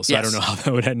fouls. So yes. I don't know how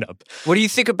that would end up. What do you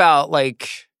think about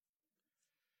like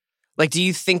do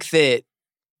you think that?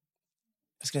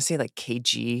 I was gonna say like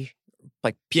KG,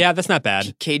 like yeah, that's not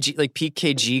bad. KG, like peak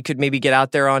KG could maybe get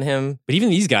out there on him. But even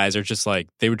these guys are just like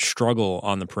they would struggle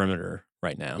on the perimeter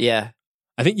right now. Yeah,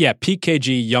 I think peak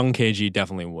KG, young KG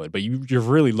definitely would. But you're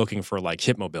really looking for like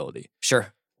hip mobility,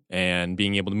 sure, and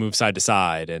being able to move side to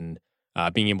side and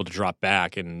being able to drop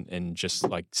back and just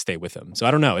like stay with him. So I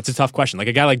don't know. It's a tough question. Like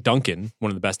a guy like Duncan, one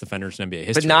of the best defenders in NBA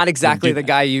history, but not exactly the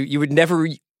guy you would never.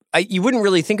 You wouldn't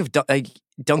really think of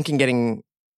Duncan getting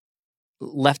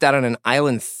left out on an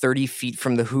island 30 feet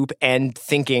from the hoop and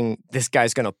thinking this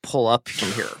guy's going to pull up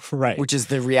from here. Right. Which is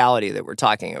the reality that we're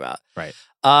talking about. Right.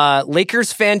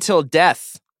 Lakers fan till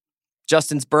death.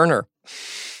 Justin's burner.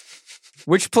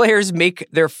 Which players make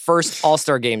their first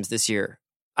All-Star games this year?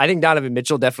 I think Donovan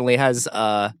Mitchell definitely has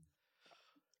the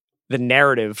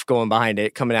narrative going behind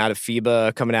it, coming out of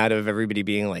FIBA, coming out of everybody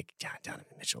being like, yeah,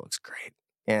 Donovan Mitchell looks great.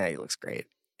 Yeah, he looks great.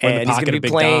 And he's going to be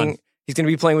playing. He's going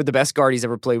to be playing with the best guard he's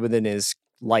ever played with in his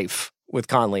life with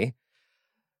Conley.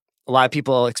 A lot of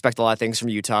people expect a lot of things from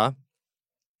Utah.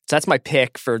 So that's my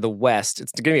pick for the West.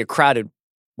 It's going to be a crowded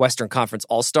Western Conference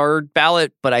All-Star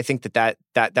ballot, but I think that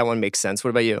one makes sense.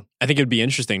 What about you? I think it would be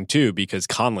interesting, too, because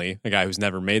Conley, a guy who's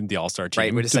never made the All-Star team.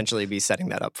 Right, would essentially be setting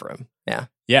that up for him. Yeah.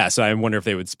 Yeah, so I wonder if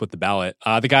they would split the ballot.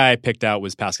 The guy I picked out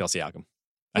was Pascal Siakam.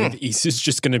 I think he's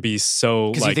just going to be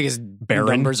so, because you think his barren.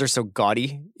 Numbers are so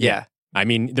gaudy? Yeah. I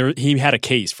mean, he had a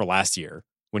case for last year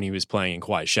when he was playing in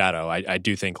Kawhi's shadow. I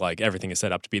do think like everything is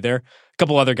set up to be there. A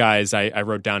couple other guys I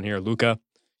wrote down here. Luka,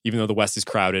 even though the West is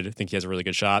crowded, I think he has a really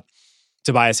good shot.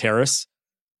 Tobias Harris,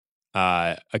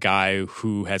 a guy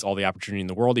who has all the opportunity in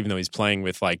the world, even though he's playing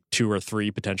with like 2 or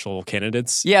 3 potential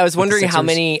candidates. Yeah, I was wondering how Sixers.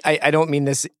 many, I don't mean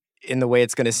this in the way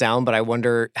it's going to sound, but I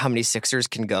wonder how many Sixers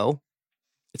can go.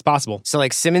 It's possible. So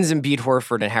like Simmons, Embiid,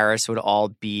 Horford, and Harris would all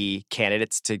be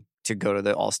candidates to go to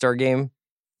the All-Star game.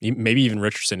 Maybe even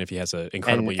Richardson if he has an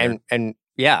incredible year. And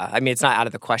yeah, I mean, it's not out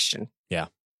of the question. Yeah.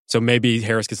 So maybe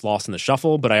Harris gets lost in the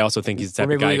shuffle, but I also think he's the Or type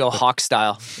maybe of guy. we go Hawk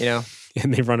style, you know?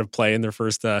 And they run a play in their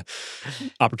first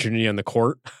opportunity on the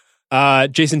court.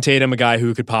 Jason Tatum, a guy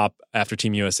who could pop after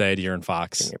Team USA to De'Aaron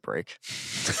Fox. Give me a break.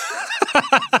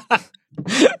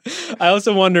 I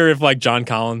also wonder if like John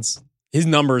Collins, his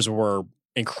numbers were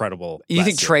incredible. You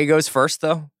think last year. Trey goes first,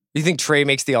 though? You think Trey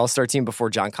makes the All-Star team before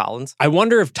John Collins? I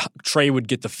wonder if Trey would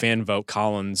get the fan vote.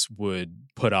 Collins would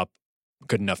put up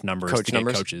good enough numbers to get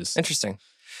coaches. Interesting.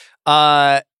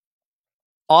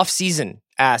 Off-season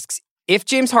asks, if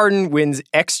James Harden wins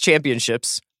X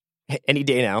championships any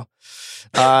day now,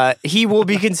 he will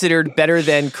be considered better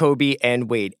than Kobe and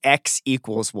Wade. X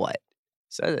equals what?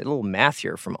 So a little math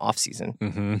here from off-season.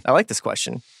 Mm-hmm. I like this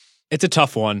question. It's a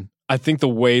tough one. I think the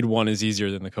Wade one is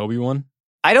easier than the Kobe one.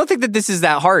 I don't think that this is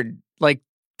that hard. Like,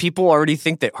 people already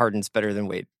think that Harden's better than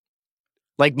Wade.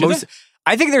 Like most,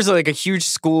 I think there's like a huge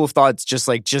school of thoughts. Just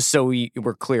so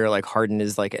we're clear, like Harden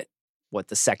is like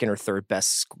the second or third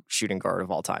best shooting guard of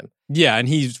all time. Yeah, and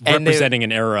he's representing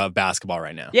an era of basketball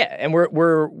right now. Yeah, and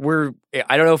we're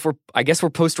I don't know if I guess we're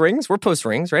post rings. We're post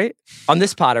rings, right? On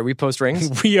this pod, are we post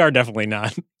rings? We are definitely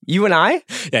not. You and I?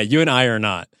 Yeah, you and I are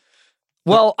not.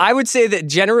 Well, I would say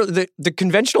that the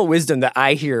conventional wisdom that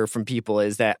I hear from people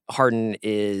is that Harden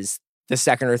is the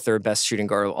second or third best shooting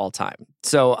guard of all time.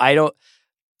 So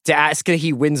to ask that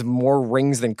he wins more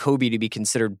rings than Kobe to be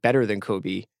considered better than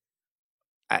Kobe,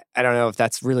 I don't know if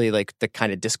that's really like the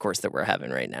kind of discourse that we're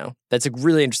having right now. That's a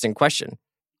really interesting question.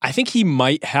 I think he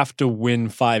might have to win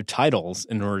 5 titles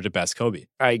in order to best Kobe.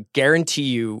 I guarantee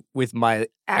you with my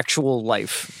actual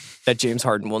life that James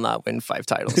Harden will not win 5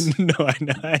 titles. No,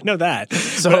 I know that.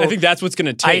 So but I think that's what's going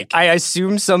to take. I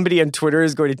assume somebody on Twitter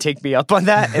is going to take me up on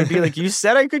that and be like, you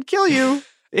said I could kill you.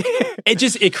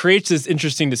 It creates this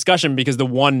interesting discussion because the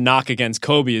one knock against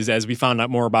Kobe is, as we found out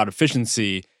more about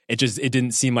efficiency, it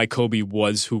didn't seem like Kobe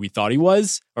was who we thought he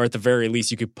was, or at the very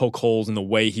least, you could poke holes in the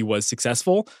way he was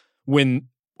successful. When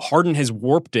Harden has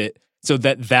warped it so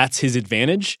that that's his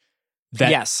advantage.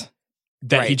 Yes.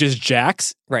 That he just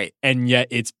jacks. Right. And yet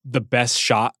it's the best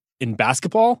shot in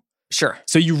basketball. Sure.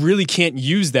 So you really can't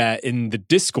use that in the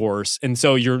discourse. And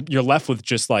so you're left with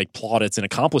just like plaudits and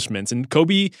accomplishments. And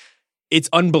Kobe, it's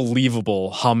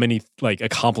unbelievable how many like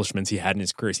accomplishments he had in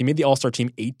his career. He made the All-Star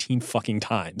team 18 fucking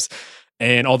times.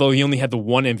 And although he only had the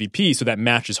one MVP, so that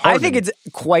matches Harden. I think it's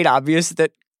quite obvious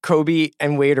that Kobe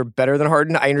and Wade are better than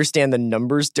Harden. I understand the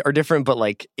numbers are different, but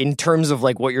like in terms of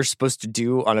like what you're supposed to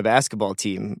do on a basketball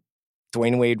team,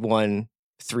 Dwayne Wade won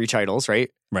 3 titles, right?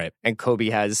 Right. And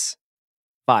Kobe has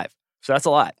 5. So that's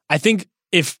a lot. I think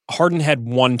if Harden had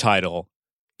 1 title,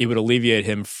 it would alleviate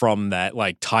him from that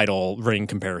like title ring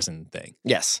comparison thing.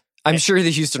 Yes. I'm sure the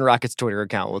Houston Rockets Twitter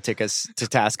account will take us to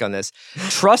task on this.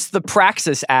 Trust the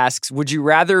Praxis asks, would you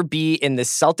rather be in the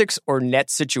Celtics or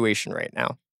Nets situation right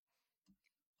now?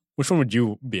 Which one would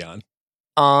you be on?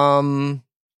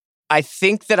 I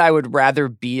think that I would rather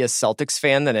be a Celtics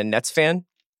fan than a Nets fan.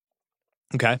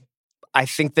 Okay. I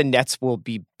think the Nets will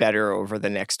be better over the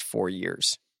next 4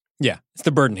 years. Yeah. It's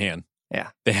the bird in hand. Yeah.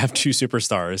 They have 2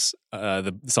 superstars.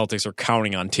 The Celtics are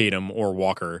counting on Tatum or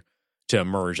Walker to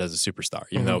emerge as a superstar,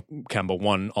 even though Kemba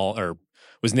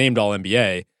was named All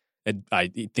NBA.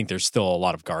 I think there's still a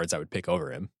lot of guards I would pick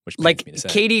over him, which like me to say.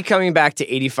 KD coming back to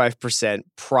 85%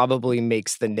 probably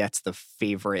makes the Nets the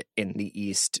favorite in the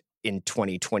East in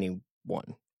 2021.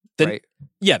 Right?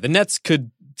 Yeah, the Nets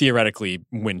could theoretically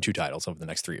win 2 titles over the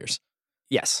next 3 years.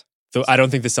 Yes. So I don't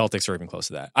think the Celtics are even close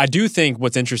to that. I do think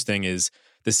what's interesting is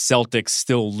the Celtics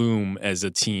still loom as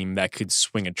a team that could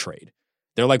swing a trade.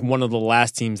 They're like one of the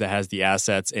last teams that has the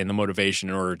assets and the motivation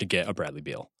in order to get a Bradley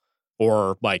Beal.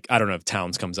 Or like, I don't know if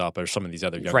Towns comes up or some of these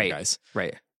other younger guys.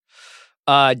 Right.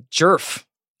 Jerf,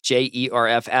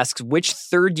 Jerf asks, which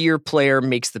third-year player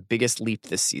makes the biggest leap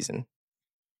this season?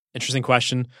 Interesting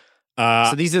question.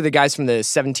 So these are the guys from the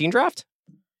 17 draft?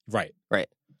 Right.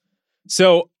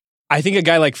 So I think a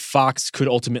guy like Fox could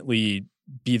ultimately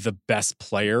be the best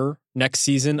player next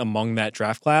season among that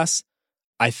draft class.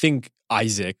 I think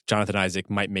Jonathan Isaac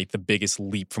might make the biggest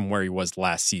leap from where he was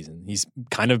last season. He's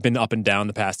kind of been up and down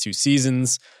the past 2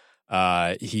 seasons.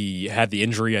 He had the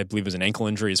injury, I believe it was an ankle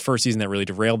injury, his first season that really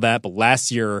derailed that. But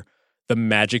last year, the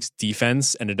Magic's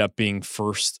defense ended up being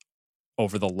first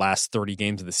over the last 30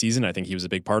 games of the season. I think he was a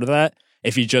big part of that.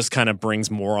 If he just kind of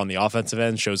brings more on the offensive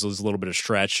end, shows us a little bit of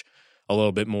stretch, a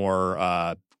little bit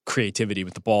more creativity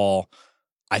with the ball,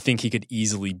 I think he could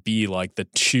easily be like the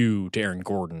 2 to Aaron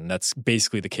Gordon. That's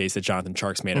basically the case that Jonathan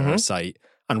Tjarks made on our site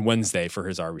on Wednesday for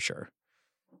his arbitrage.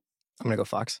 I'm going to go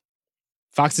Fox.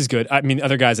 Fox is good. I mean,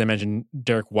 other guys I mentioned,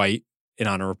 Derek White in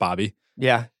honor of Bobby.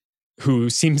 Yeah. Who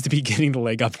seems to be getting the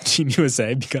leg up in Team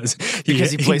USA because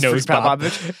he plays knows for Bob.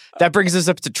 Popovich. That brings us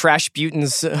up to Trash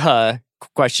Buten's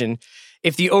question.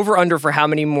 If the over-under for how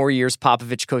many more years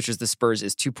Popovich coaches the Spurs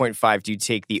is 2.5, do you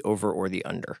take the over or the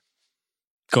under?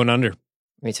 Going under.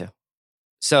 Me too.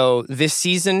 So this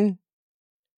season,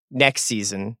 next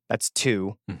season, that's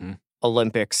 2,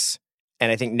 Olympics,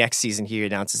 and I think next season he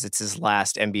announces it's his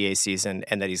last NBA season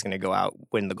and that he's going to go out,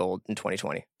 win the gold in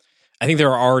 2020. I think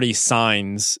there are already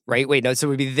signs. Right? Wait, no, so it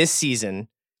would be this season.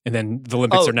 And then the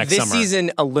Olympics are next summer. This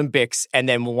season, Olympics, and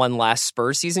then one last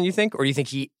Spurs season, you think? Or do you think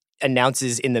he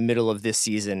announces in the middle of this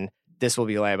season, this will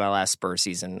be my last Spurs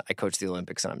season. I coach the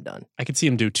Olympics and I'm done. I could see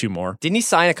him do 2 more. Didn't he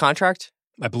sign a contract?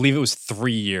 I believe it was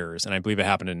 3 years, and I believe it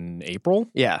happened in April.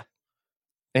 Yeah.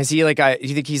 And is he like, do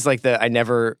you think he's like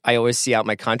I always see out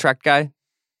my contract guy?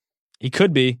 He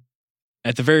could be.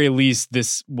 At the very least,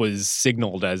 this was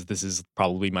signaled as this is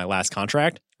probably my last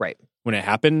contract. Right. When it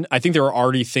happened. I think there are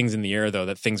already things in the air, though,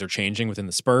 that things are changing within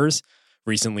the Spurs.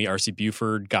 Recently, R.C.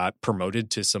 Buford got promoted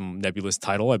to some nebulous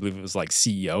title. I believe it was like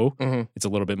CEO. It's a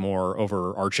little bit more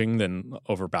overarching than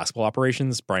over basketball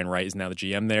operations. Brian Wright is now the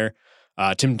GM there.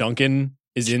 Tim Duncan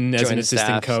is in as an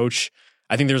assistant coach.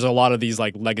 I think there's a lot of these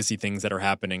like legacy things that are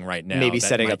happening right now. Maybe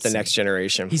setting up the next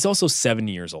generation. He's also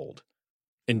 70 years old.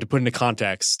 And to put into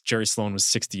context, Jerry Sloan was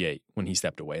 68 when he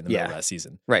stepped away in the middle of that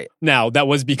season. Right. Now, that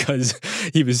was because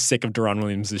he was sick of Deron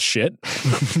Williams' shit.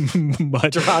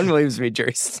 But Deron Williams made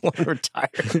Jerry Sloan retire.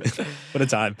 What a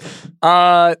time.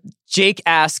 Jake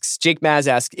Maz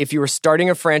asks, if you were starting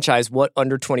a franchise, what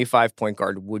under 25 point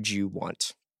guard would you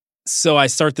want? So I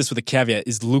start this with a caveat.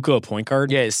 Is Luka a point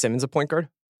guard? Yeah, is Simmons a point guard?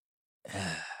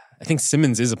 I think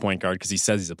Simmons is a point guard because he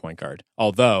says he's a point guard.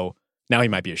 Although, now he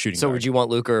might be a shooting guard. So would you want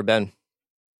Luka or Ben?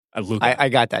 Luka. I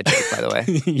got that joke, by the way.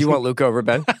 You want Luka over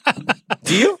Ben?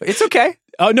 Do you? It's okay.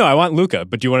 Oh, no, I want Luka.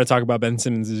 But do you want to talk about Ben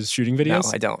Simmons' shooting videos?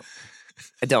 No, I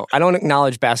don't. I don't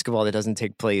acknowledge basketball that doesn't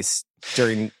take place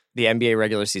during the NBA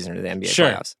regular season or the NBA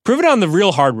playoffs. Prove it on the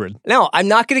real hardwood. No, I'm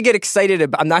not going to get excited.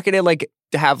 I'm not going to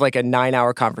have like a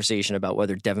 9-hour conversation about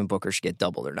whether Devin Booker should get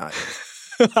doubled or not.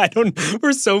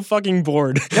 We're so fucking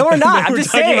bored. No, we're not. I'm we're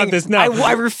just talking saying. about this now.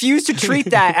 I refuse to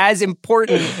treat that as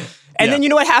important. And then you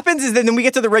know what happens is then we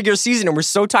get to the regular season and we're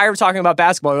so tired of talking about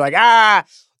basketball. We're like,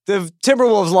 the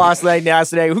Timberwolves lost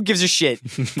yesterday. Who gives a shit?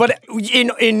 But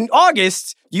in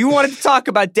August, you wanted to talk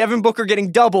about Devin Booker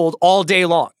getting doubled all day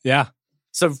long. Yeah.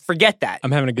 So forget that.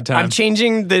 I'm having a good time. I'm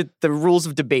changing the rules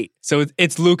of debate. So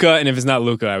it's Luka, and if it's not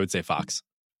Luka, I would say Fox.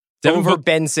 Over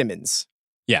Ben Simmons.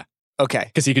 Yeah. Okay.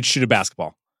 Because he could shoot a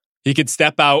basketball. He could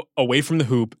step out away from the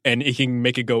hoop and he can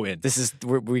make it go in.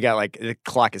 We got like, the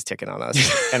clock is ticking on us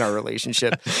and our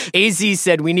relationship. AZ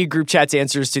said, we need group chat's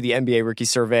answers to the NBA rookie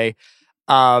survey.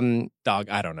 Dog,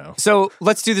 I don't know. So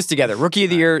let's do this together. Rookie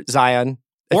of the year, Zion.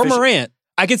 Or Morant.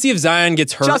 I could see if Zion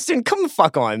gets hurt. Justin, come the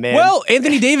fuck on, man. Well,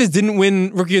 Anthony Davis didn't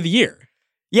win Rookie of the Year.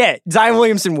 Yeah, Zion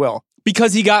Williamson will.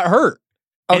 Because he got hurt.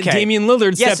 Okay. And Damian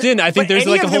Lillard stepped in. I think there's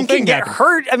like a whole thing get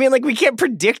hurt. I mean, like we can't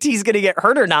predict he's going to get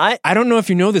hurt or not. I don't know if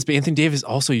you know this, but Anthony Davis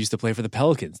also used to play for the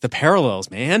Pelicans. The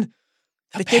parallels, man.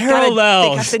 They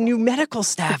got the new medical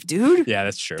staff, dude. Yeah,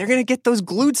 that's true. They're going to get those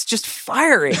glutes just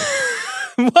firing.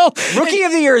 Well, Rookie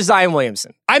of the year is Zion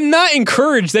Williamson. I'm not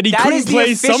encouraged that he couldn't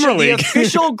play Summer League. The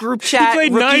official group chat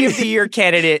Rookie of the Year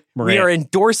candidate. Morant. We are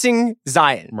endorsing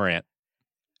Zion. Morant.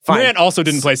 Fine. Morant also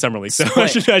didn't play Summer League, so I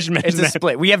should mention it's a that.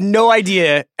 split. We have no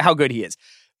idea how good he is.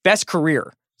 Best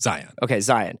career. Zion. Okay,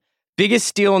 Zion. Biggest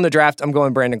steal in the draft, I'm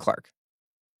going Brandon Clark.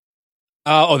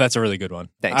 Oh, that's a really good one.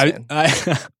 Thanks, man.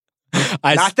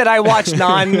 Not that I watch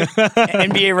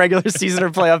non-NBA regular season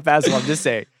or playoff basketball. I'm just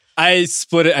saying. I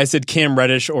split it. I said Cam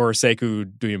Reddish or Sekou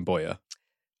Doumbouya.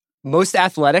 Most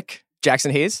athletic,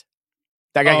 Jackson Hayes.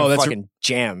 That guy can fucking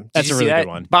jam. That's a really good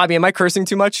one. Bobby, am I cursing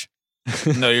too much?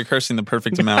 No, you're cursing the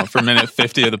perfect amount for minute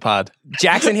 50 of the pod.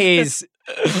 Jackson Hayes,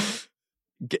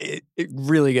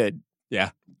 really good. Yeah.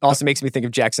 Also makes me think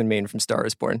of Jackson Maine from Star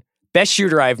is Born. Best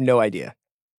shooter, I have no idea.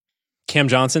 Cam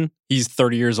Johnson. He's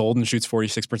 30 years old and shoots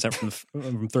 46%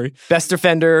 from three. Best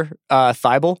defender,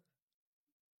 Thibault.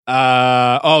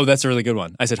 That's a really good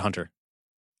one. I said Hunter.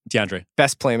 DeAndre.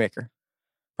 Best playmaker.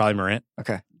 Probably Morant.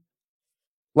 Okay.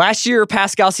 Last year,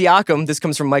 Pascal Siakam, this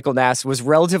comes from Michael Nass, was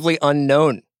relatively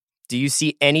unknown. Do you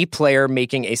see any player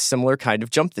making a similar kind of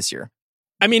jump this year?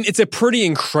 I mean, it's a pretty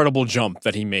incredible jump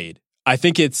that he made. I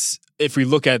think if we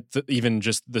look at even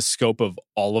just the scope of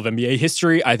all of NBA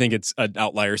history, I think it's an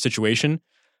outlier situation.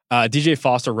 DJ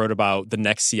Foster wrote about the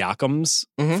next Siakams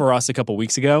for us a couple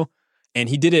weeks ago, and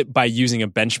he did it by using a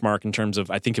benchmark in terms of,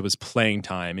 I think it was playing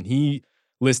time, and he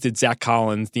listed Zach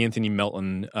Collins, D'Anthony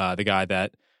Melton, the guy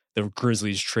that the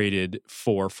Grizzlies traded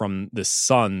from the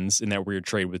Suns in that weird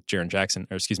trade with Josh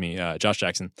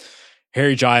Jackson,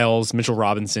 Harry Giles, Mitchell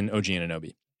Robinson, OG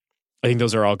Anunoby. I think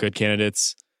those are all good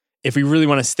candidates. If we really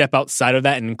want to step outside of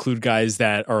that and include guys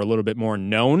that are a little bit more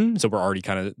known, so we're already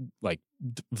kind of like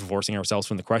divorcing ourselves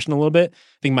from the question a little bit,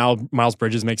 I think Miles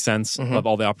Bridges makes sense. Of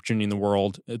all the opportunity in the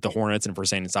world, the Hornets, and if we're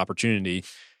saying it's opportunity,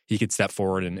 he could step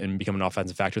forward and become an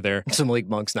offensive factor there. So Malik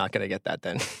Monk's not going to get that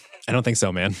then. I don't think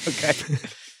so, man. Okay.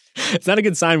 It's not a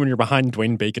good sign when you're behind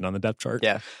Dwayne Bacon on the depth chart.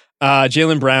 Yeah.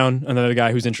 Jaylen Brown, another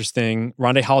guy who's interesting.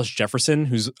 Rondé Hollis Jefferson,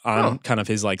 who's on kind of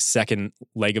his like second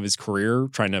leg of his career,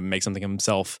 trying to make something of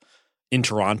himself in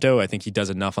Toronto. I think he does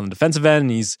enough on the defensive end.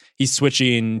 He's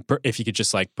switching if he could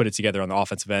just like put it together on the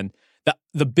offensive end.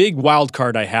 The big wild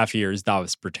card I have here is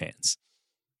Davis Bertans.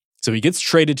 So he gets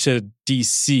traded to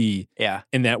DC. Yeah.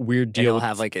 In that weird deal. And he'll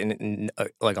have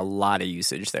like a lot of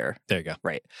usage there. There you go.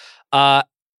 Right.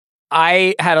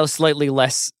 I had a slightly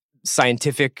less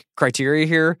scientific criteria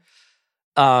here.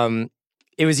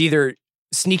 It was either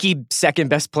sneaky second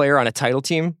best player on a title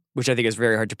team, which I think is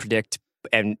very hard to predict.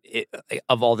 And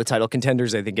of all the title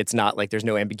contenders, I think it's not like there's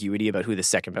no ambiguity about who the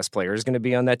second best player is going to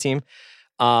be on that team.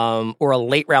 Or a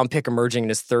late round pick emerging in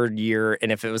his third year. And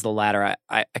if it was the latter,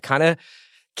 I kind of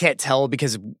can't tell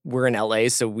because we're in LA,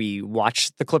 so we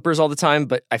watch the Clippers all the time.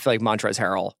 But I feel like Montrezl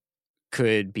Harrell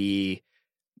could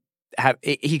have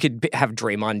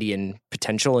Draymondian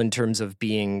potential in terms of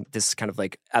being this kind of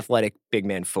like athletic big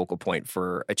man focal point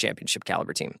for a championship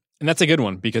caliber team. And that's a good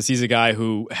one because he's a guy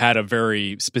who had a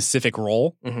very specific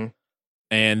role,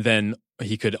 and then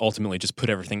he could ultimately just put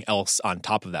everything else on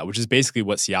top of that, which is basically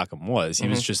what Siakam was. He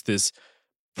was just this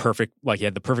perfect, like he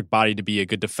had the perfect body to be a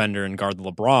good defender and guard the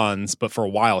LeBrons, but for a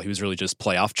while he was really just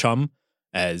playoff chum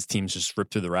as teams just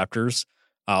ripped through the Raptors.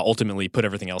 Ultimately put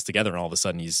everything else together, and all of a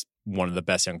sudden he's one of the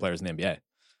best young players in the NBA.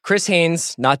 Chris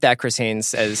Haynes, not that Chris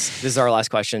Haynes, as this is our last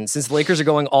question. Since the Lakers are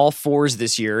going all fours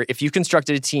this year, if you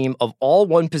constructed a team of all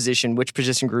one position, which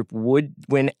position group would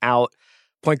win out?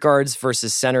 Point guards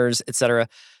versus centers, etc.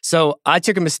 So I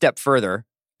took him a step further.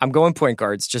 I'm going point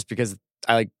guards just because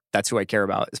that's who I care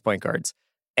about is point guards.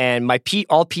 And my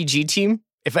all PG team,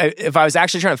 if I was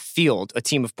actually trying to field a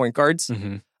team of point guards,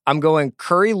 I'm going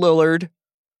Curry, Lillard,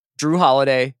 Drew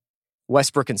Holiday,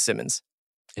 Westbrook, and Simmons.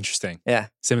 Interesting. Yeah.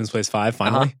 Simmons plays 5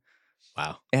 finally.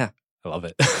 Wow. Yeah. I love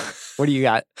it. What do you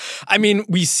got? I mean,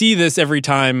 we see this every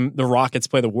time the Rockets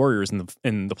play the Warriors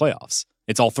in the playoffs.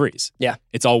 It's all threes. Yeah.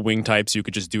 It's all wing types. You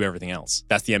could just do everything else.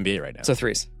 That's the NBA right now. So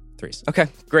threes. Okay,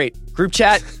 great. Group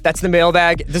chat. That's the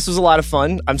mailbag. This was a lot of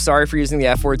fun. I'm sorry for using the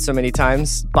F word so many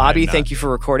times. Bobby, thank you for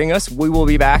recording us. We will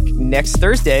be back next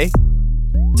Thursday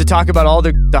to talk about all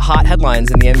the hot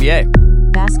headlines in the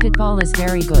NBA. Basketball is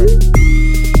very good.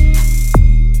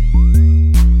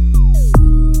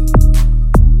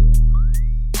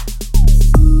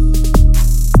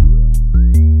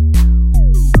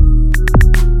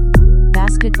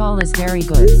 Basketball is very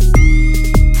good.